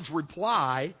God's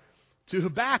reply to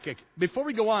Habakkuk. Before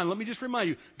we go on, let me just remind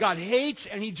you, God hates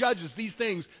and He judges these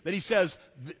things that He says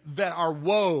that are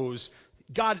woes.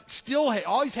 God still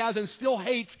always has and still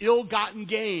hates ill-gotten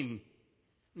gain.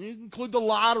 You include the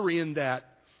lottery in that.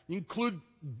 You include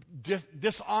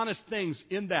dishonest things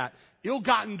in that.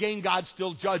 Ill-gotten gain God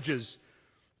still judges.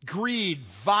 Greed,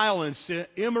 violence,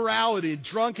 immorality,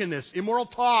 drunkenness, immoral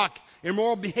talk,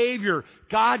 immoral behavior.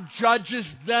 God judges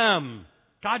them.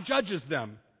 God judges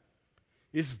them.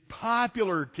 It's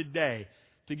popular today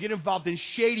to get involved in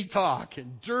shady talk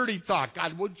and dirty talk.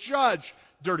 God will judge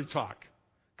dirty talk.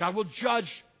 God will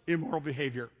judge immoral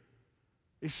behavior.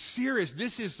 It's serious.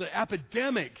 This is an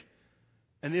epidemic.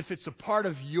 And if it's a part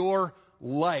of your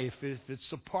life, if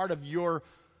it's a part of your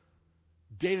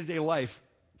day-to-day life,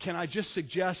 can I just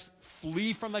suggest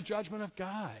flee from the judgment of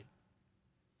God?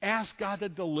 Ask God to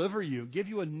deliver you, give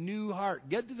you a new heart.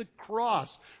 Get to the cross.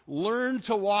 Learn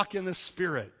to walk in the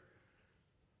Spirit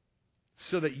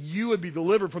so that you would be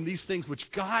delivered from these things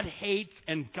which God hates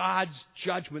and God's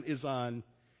judgment is on.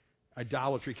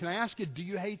 Idolatry. Can I ask you, do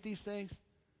you hate these things?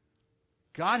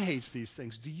 God hates these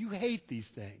things. Do you hate these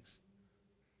things?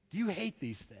 Do you hate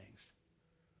these things?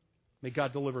 May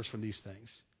God deliver us from these things.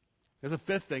 There's a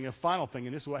fifth thing, a final thing,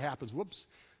 and this is what happens. Whoops.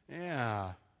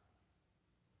 Yeah.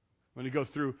 When you go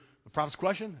through the prophet's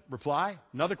question, reply,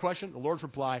 another question, the Lord's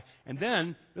reply, and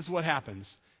then this is what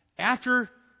happens. After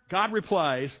God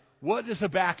replies, what does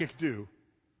Habakkuk do?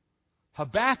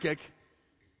 Habakkuk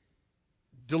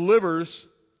delivers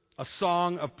a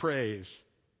song of praise.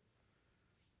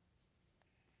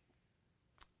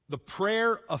 The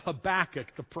prayer of Habakkuk,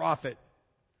 the prophet.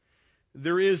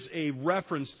 There is a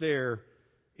reference there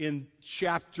in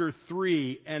chapter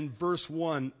 3 and verse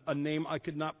 1, a name I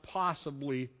could not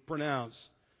possibly pronounce.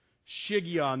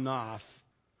 Shigionoth.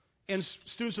 And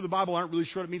students of the Bible aren't really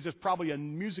sure what it means. It's probably a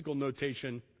musical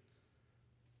notation.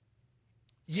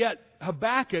 Yet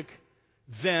Habakkuk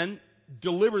then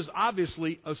delivers,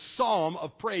 obviously, a psalm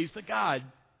of praise to God.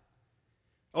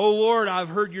 O Lord, I've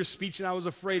heard your speech and I was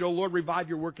afraid. O Lord, revive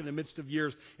your work in the midst of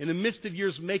years. In the midst of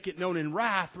years, make it known. In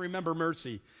wrath, remember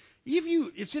mercy.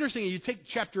 It's interesting, you take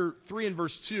chapter 3 and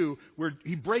verse 2, where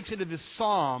he breaks into this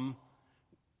psalm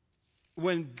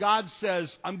when God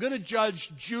says, I'm going to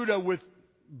judge Judah with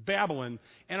Babylon,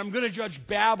 and I'm going to judge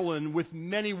Babylon with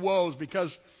many woes,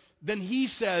 because then he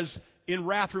says, in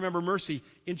wrath, remember mercy.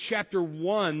 In chapter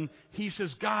 1, he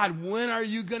says, God, when are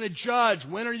you going to judge?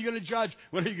 When are you going to judge?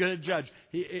 When are you going to judge?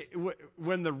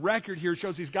 When the record here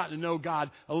shows he's gotten to know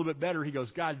God a little bit better, he goes,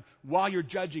 God, while you're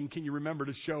judging, can you remember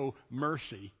to show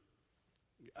mercy?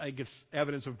 I think it's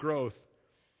evidence of growth.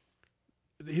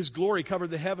 His glory covered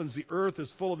the heavens. The earth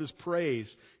is full of His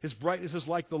praise. His brightness is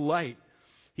like the light.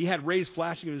 He had rays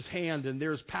flashing in His hand, and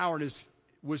there His power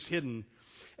was hidden.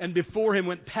 And before Him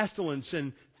went pestilence,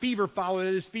 and fever followed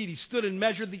at His feet. He stood and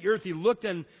measured the earth. He looked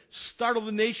and startled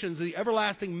the nations. The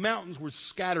everlasting mountains were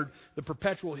scattered. The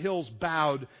perpetual hills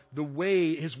bowed.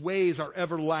 His ways are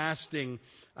everlasting.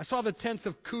 I saw the tents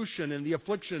of Cushan and the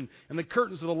affliction, and the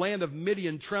curtains of the land of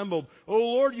Midian trembled. O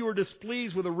Lord, you were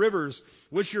displeased with the rivers.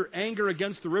 Was your anger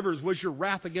against the rivers? Was your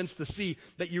wrath against the sea,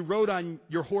 that you rode on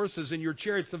your horses and your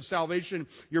chariots of salvation?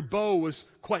 Your bow was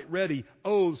quite ready.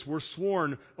 Oaths were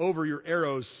sworn over your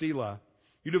arrows, Selah.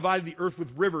 You divided the earth with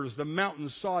rivers. The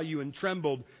mountains saw you and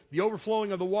trembled. The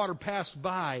overflowing of the water passed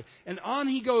by. And on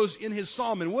he goes in his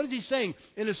psalm. And what is he saying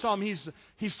in his psalm?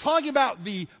 He's talking about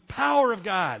the power of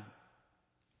God.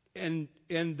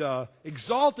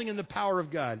 exalting in the power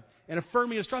of God and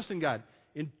affirming his trust in God.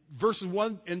 In verses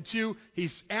 1 and 2,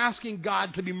 he's asking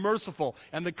God to be merciful.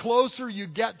 And the closer you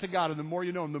get to God and the more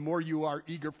you know him, the more you are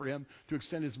eager for him to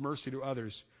extend his mercy to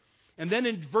others. And then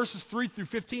in verses 3 through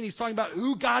 15, he's talking about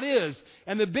who God is.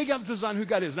 And the big emphasis on who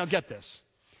God is. Now get this.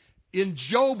 In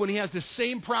Job, when he has the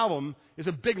same problem, it's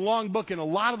a big, long book, and a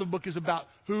lot of the book is about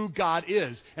who God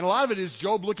is. And a lot of it is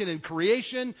Job looking in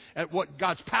creation, at what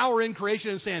God's power in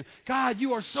creation, and saying, God,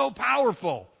 you are so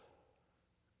powerful.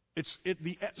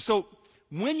 So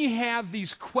when you have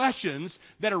these questions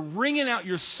that are wringing out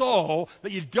your soul,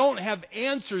 that you don't have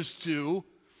answers to,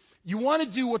 you want to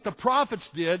do what the prophets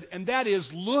did, and that is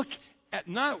look at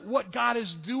not what God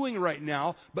is doing right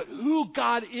now, but who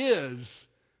God is.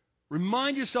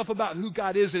 Remind yourself about who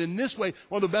God is, and in this way,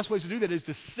 one of the best ways to do that is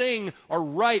to sing or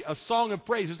write a song of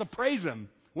praise, is to praise him.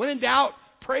 When in doubt,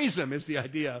 praise him is the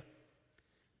idea.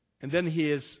 And then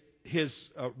his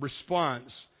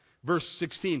response, verse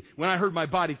 16, when I heard my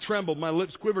body trembled, my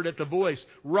lips quivered at the voice,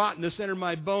 rottenness entered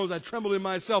my bones, I trembled in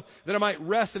myself that I might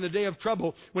rest in the day of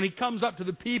trouble. When he comes up to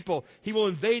the people, he will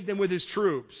invade them with his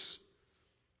troops.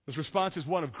 His response is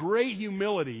one of great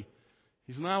humility.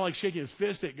 He's not like shaking his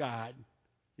fist at God.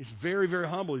 He's very, very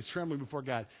humble. He's trembling before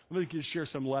God. Let me just share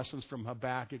some lessons from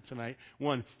Habakkuk tonight.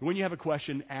 One, when you have a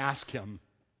question, ask him.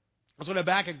 That's what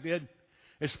Habakkuk did.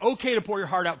 It's okay to pour your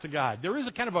heart out to God. There is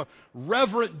a kind of a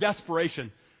reverent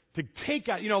desperation to take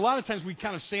out. A lot of times we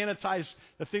kind of sanitize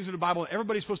the things in the Bible.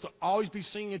 Everybody's supposed to always be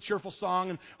singing a cheerful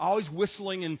song and always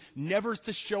whistling and never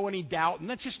to show any doubt. And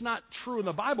that's just not true in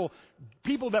the Bible.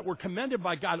 People that were commended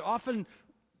by God often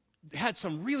had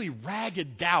some really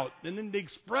ragged doubt, and then they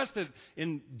expressed it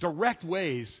in direct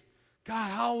ways.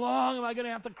 God, how long am I going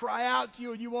to have to cry out to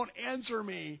you and you won't answer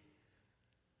me?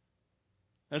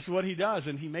 That's what he does,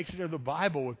 and he makes it into the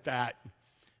Bible with that.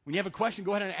 When you have a question,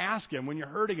 go ahead and ask him. When you're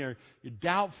hurting or you're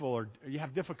doubtful or you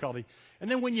have difficulty. And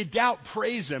then when you doubt,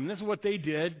 praise him. This is what they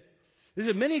did.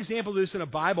 There's many examples of this in the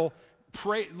Bible.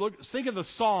 Think of the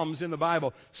Psalms in the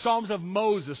Bible. Psalms of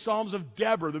Moses, Psalms of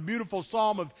Deborah, the beautiful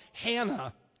Psalm of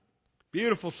Hannah.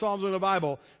 Beautiful Psalms in the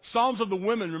Bible. Psalms of the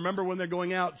women, remember when they're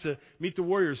going out to meet the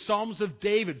warriors. Psalms of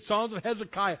David, Psalms of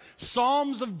Hezekiah,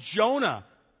 Psalms of Jonah,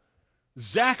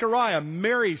 Zechariah,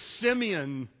 Mary,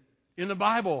 Simeon in the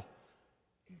Bible.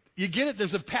 You get it?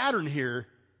 There's a pattern here.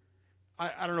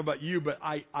 I don't know about you, but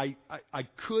I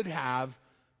could have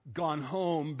gone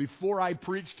home before I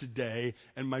preached today,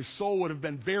 and my soul would have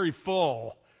been very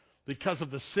full because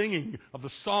of the singing of the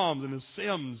Psalms and the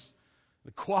hymns,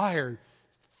 the choir.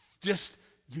 You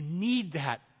need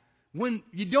that. When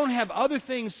you don't have other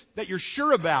things that you're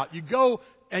sure about, you go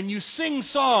and you sing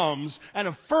psalms and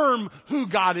affirm who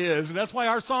God is. And that's why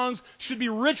our songs should be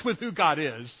rich with who God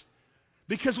is.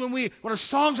 Because when our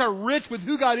songs are rich with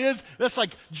who God is, that's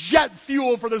like jet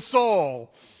fuel for the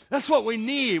soul. That's what we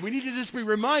need. We need to just be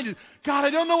reminded, God, I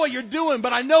don't know what you're doing,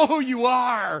 but I know who you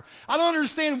are. I don't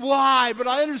understand why, but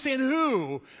I understand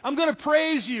who. I'm going to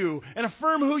praise you and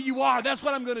affirm who you are. That's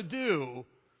what I'm going to do.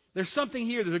 There's something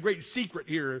here. There's a great secret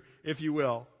here, if you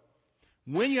will.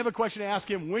 When you have a question, ask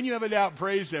him. When you have a doubt,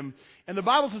 praise him. And the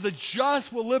Bible says the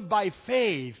just will live by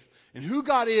faith in who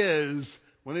God is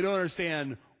when they don't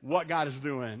understand what God is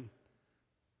doing.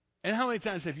 And how many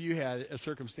times have you had a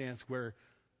circumstance where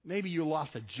maybe you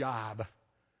lost a job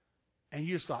and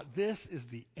you just thought, this is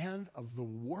the end of the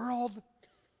world?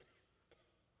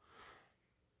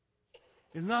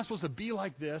 It's not supposed to be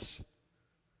like this.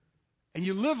 And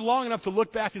you live long enough to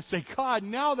look back and say, God,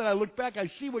 now that I look back, I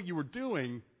see what you were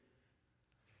doing.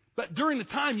 But during the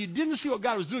time, you didn't see what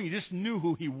God was doing. You just knew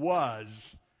who he was.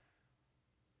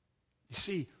 You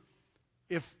see,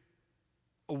 if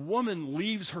a woman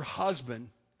leaves her husband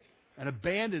and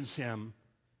abandons him,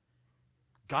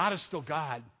 God is still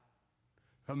God.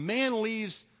 If a man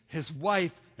leaves his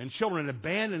wife and children and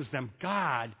abandons them,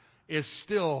 God is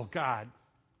still God.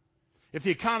 If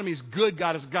the economy is good,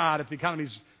 God is God. If the economy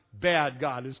is bad,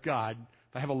 God is God.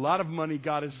 If I have a lot of money,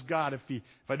 God is God. If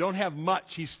I don't have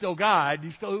much, he's still God.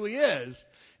 He's still who he is.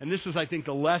 And this is, I think,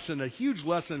 a lesson, a huge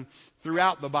lesson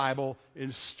throughout the Bible.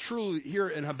 It's true here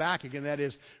in Habakkuk, and that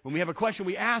is, when we have a question,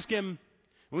 we ask him.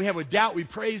 When we have a doubt, we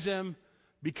praise him,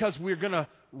 because we're going to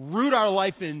root our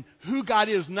life in who God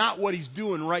is, not what he's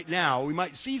doing right now. We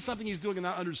might see something he's doing and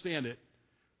not understand it,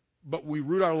 but we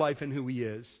root our life in who he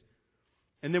is.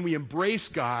 And then we embrace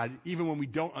God even when we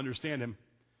don't understand him.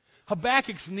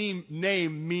 Habakkuk's name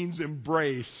means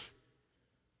embrace.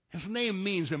 His name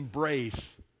means embrace.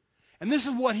 And this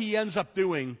is what he ends up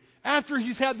doing. After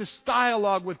he's had this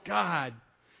dialogue with God,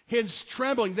 he's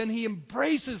trembling, then he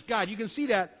embraces God. You can see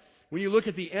that when you look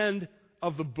at the end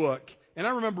of the book. And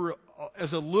I remember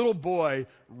as a little boy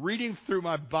reading through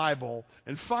my Bible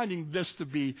and finding this to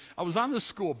be, I was on the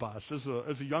school bus as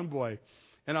a young boy,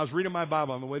 and I was reading my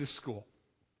Bible on the way to school.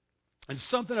 And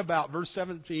something about verse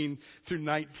 17 through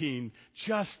 19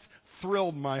 just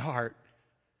thrilled my heart.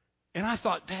 And I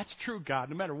thought, that's true, God.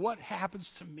 No matter what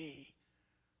happens to me,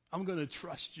 I'm going to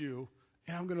trust you,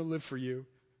 and I'm going to live for you.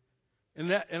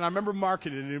 And I remember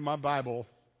marking it in my Bible.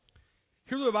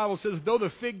 Here's what the Bible says: though the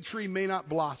fig tree may not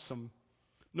blossom,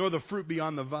 nor the fruit be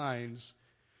on the vines,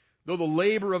 though the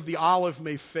labor of the olive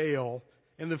may fail,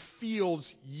 and the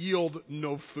fields yield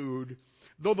no food,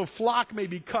 though the flock may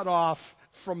be cut off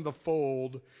from the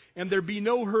fold, and there be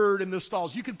no herd in the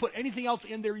stalls. You could put anything else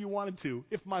in there you wanted to.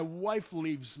 If my wife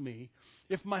leaves me,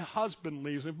 if my husband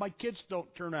leaves me, if my kids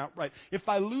don't turn out right, if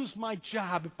I lose my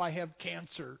job, if I have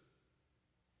cancer,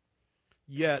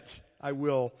 yet I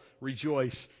will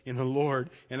rejoice in the Lord,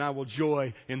 and I will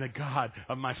joy in the God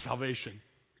of my salvation.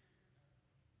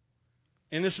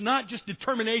 And it's not just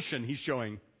determination he's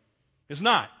showing. It's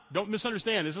not. Don't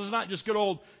misunderstand. This is not just good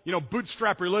old,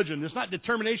 bootstrap religion. It's not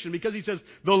determination, because he says,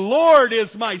 the Lord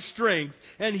is my strength,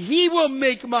 and he will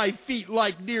make my feet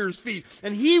like deer's feet,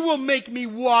 and he will make me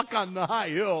walk on the high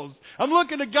hills. I'm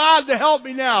looking to God to help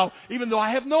me now, even though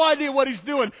I have no idea what he's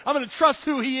doing. I'm going to trust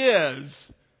who he is.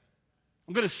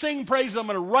 I'm going to sing praises. I'm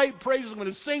going to write praises. I'm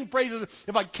going to sing praises.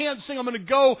 If I can't sing, I'm going to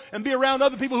go and be around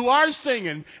other people who are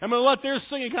singing. I'm going to let their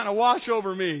singing kind of wash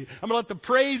over me. I'm going to let the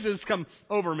praises come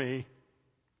over me.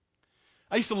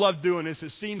 I used to love doing this.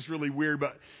 It seems really weird,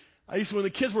 but when the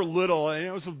kids were little, and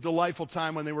it was a delightful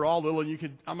time when they were all little, and you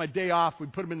could, on my day off,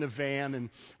 we'd put them in the van, and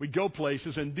we'd go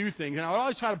places and do things. And I would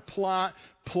always try to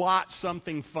plot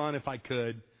something fun if I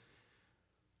could.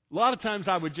 A lot of times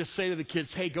I would just say to the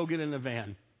kids, hey, go get in the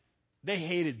van. They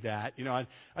hated that.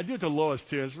 I do it to Lois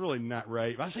too. It's really not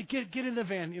right. I say, get in the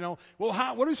van. Well,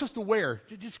 what are we supposed to wear?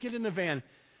 Just get in the van.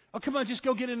 Oh, come on, just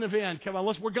go get in the van. Come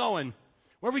on, we're going.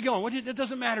 Where are we going? It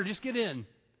doesn't matter. Just get in.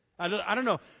 I don't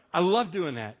know. I love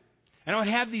doing that. And I would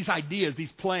have these ideas,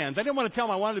 these plans. I didn't want to tell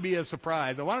them I wanted to be a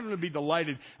surprise. I wanted them to be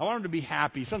delighted. I wanted them to be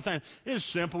happy. Sometimes it was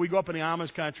simple. We'd go up in the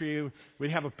Amish country. We'd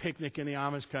have a picnic in the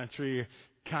Amish country,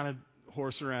 kind of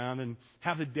horse around and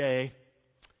have the day.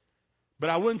 But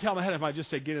I wouldn't tell them ahead if I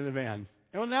just said, get in the van.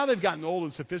 And now they've gotten old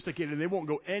and sophisticated, and they won't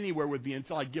go anywhere with me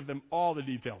until I give them all the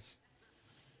details.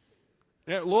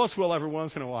 Lois will every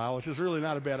once in a while, which is really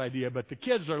not a bad idea, but the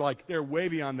kids are like, they're way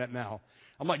beyond that now.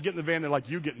 I'm like, get in the van. They're like,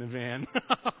 you get in the van.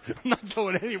 I'm not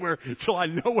going anywhere until I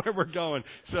know where we're going.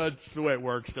 So it's the way it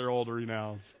works. They're older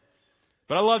now.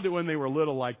 But I loved it when they were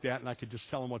little like that, and I could just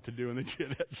tell them what to do, and they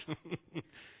did it.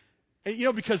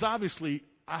 And, because obviously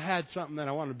I had something that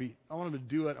I wanted them to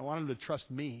do it. I wanted them to trust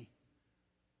me.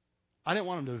 I didn't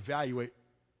want them to evaluate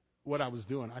what I was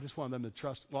doing. I just wanted them to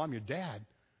trust, well, I'm your dad.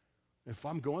 If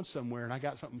I'm going somewhere and I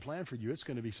got something planned for you, it's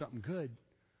going to be something good.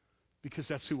 Because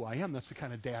that's who I am. That's the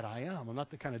kind of dad I am. I'm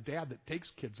not the kind of dad that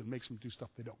takes kids and makes them do stuff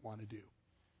they don't want to do.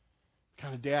 The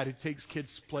kind of dad who takes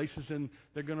kids places and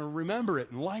they're going to remember it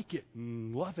and like it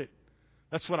and love it.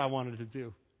 That's what I wanted to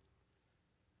do.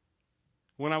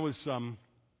 When I was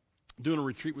doing a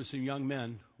retreat with some young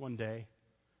men one day,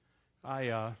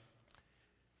 I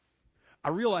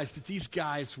realized that these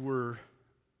guys were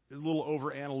a little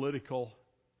over analytical.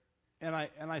 And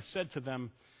I said to them,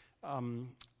 I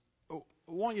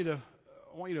want you to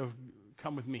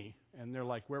come with me. And they're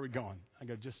like, where are we going? I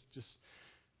go, just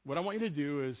what I want you to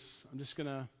do is I'm just going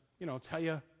to, tell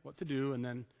you what to do, and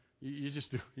then you just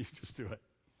do it.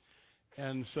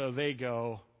 And so they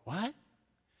go, what?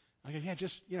 I go, yeah,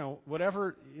 just,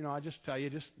 whatever, I just tell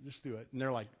you, just do it. And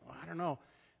they're like, oh, I don't know.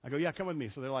 I go, yeah, come with me.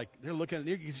 So they're looking at,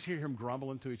 you can just hear them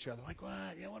grumbling to each other, like, what?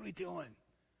 What are we doing?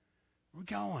 We're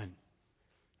going.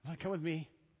 I'm like, come with me.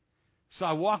 So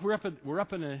I walk. We're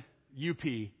up in a UP,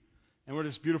 and we're at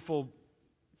this beautiful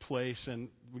place, and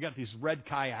we got these red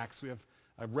kayaks. We have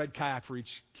a red kayak for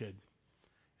each kid.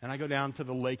 And I go down to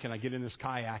the lake, and I get in this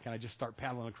kayak, and I just start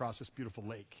paddling across this beautiful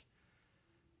lake.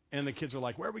 And the kids are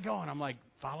like, where are we going? I'm like,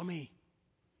 follow me.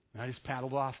 And I just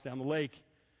paddled off down the lake.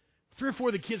 3 or 4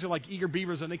 of the kids are like eager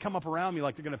beavers, and they come up around me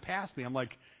like they're going to pass me. I'm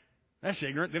like, that's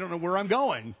ignorant. They don't know where I'm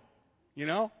going.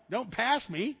 Don't pass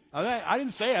me. I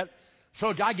didn't say it. So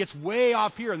a guy gets way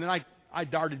off here, and then I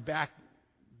darted back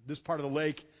this part of the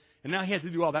lake, and now he had to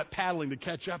do all that paddling to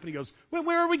catch up, and he goes,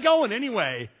 where are we going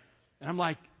anyway? And I'm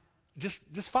like,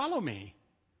 just follow me.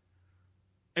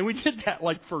 And we did that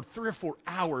like for 3 or 4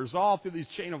 hours, all through these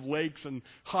chain of lakes and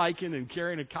hiking and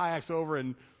carrying the kayaks over,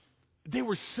 and they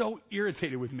were so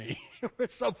irritated with me. They were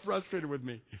so frustrated with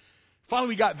me. Finally,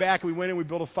 we got back, and we went in, we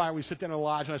built a fire, we sit down in the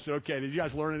lodge, and I said, okay, did you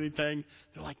guys learn anything?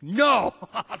 They're like, no!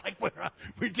 Like,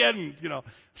 we didn't,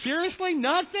 Seriously?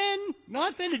 Nothing?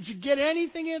 Nothing? Did you get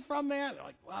anything in from that? They're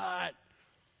like, what?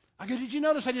 I go, did you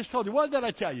notice I just told you? What did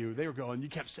I tell you? They were going, you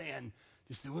kept saying,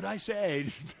 just do what I say,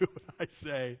 just do what I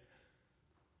say.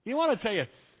 You want to tell you,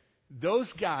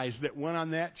 those guys that went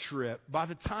on that trip, by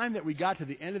the time that we got to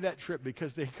the end of that trip,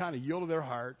 because they kind of yielded their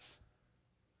hearts,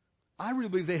 I really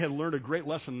believe they had learned a great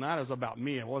lesson. Not as about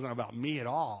me. It wasn't about me at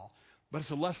all. But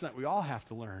it's a lesson that we all have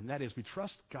to learn. That is, we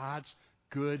trust God's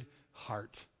good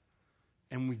heart.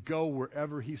 And we go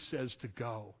wherever He says to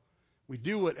go. We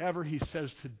do whatever He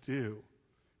says to do.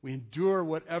 We endure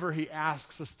whatever He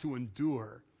asks us to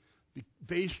endure.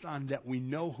 Based on that we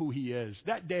know who He is.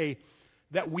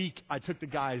 That week, I took the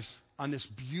guys on this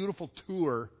beautiful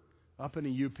tour up in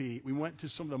the UP. We went to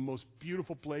some of the most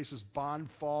beautiful places, Bond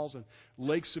Falls and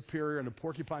Lake Superior and the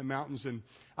Porcupine Mountains. And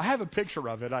I have a picture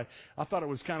of it. I thought it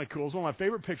was kind of cool. It was one of my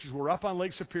favorite pictures. We're up on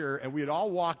Lake Superior, and we had all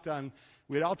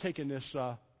taken this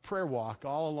prayer walk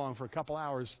all along for a couple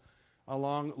hours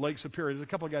along Lake Superior. There's a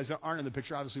couple of guys that aren't in the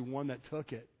picture, obviously one that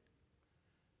took it.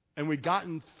 And we'd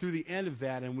gotten through the end of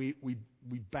that, and we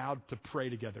bowed to pray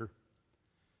together.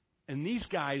 And these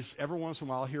guys, every once in a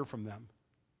while, I'll hear from them.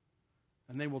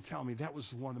 And they will tell me, that was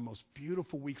one of the most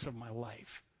beautiful weeks of my life.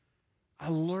 I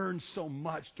learned so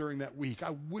much during that week.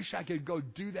 I wish I could go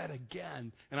do that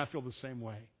again. And I feel the same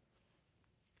way.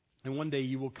 And one day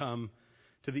you will come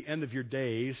to the end of your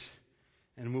days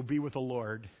and will be with the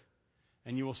Lord.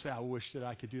 And you will say, I wish that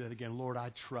I could do that again. Lord,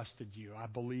 I trusted you. I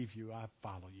believe you. I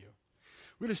follow you.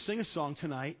 We're going to sing a song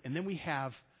tonight, and then we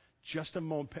have just a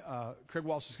moment. Craig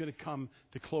Wallace is going to come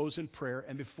to close in prayer.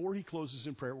 And before he closes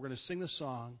in prayer, we're going to sing the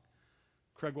song.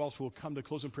 Craig Wallace will come to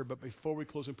close in prayer. But before we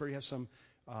close in prayer, you have some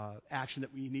action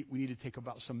that we need to take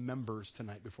about some members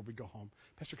tonight before we go home.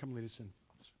 Pastor, come lead us in.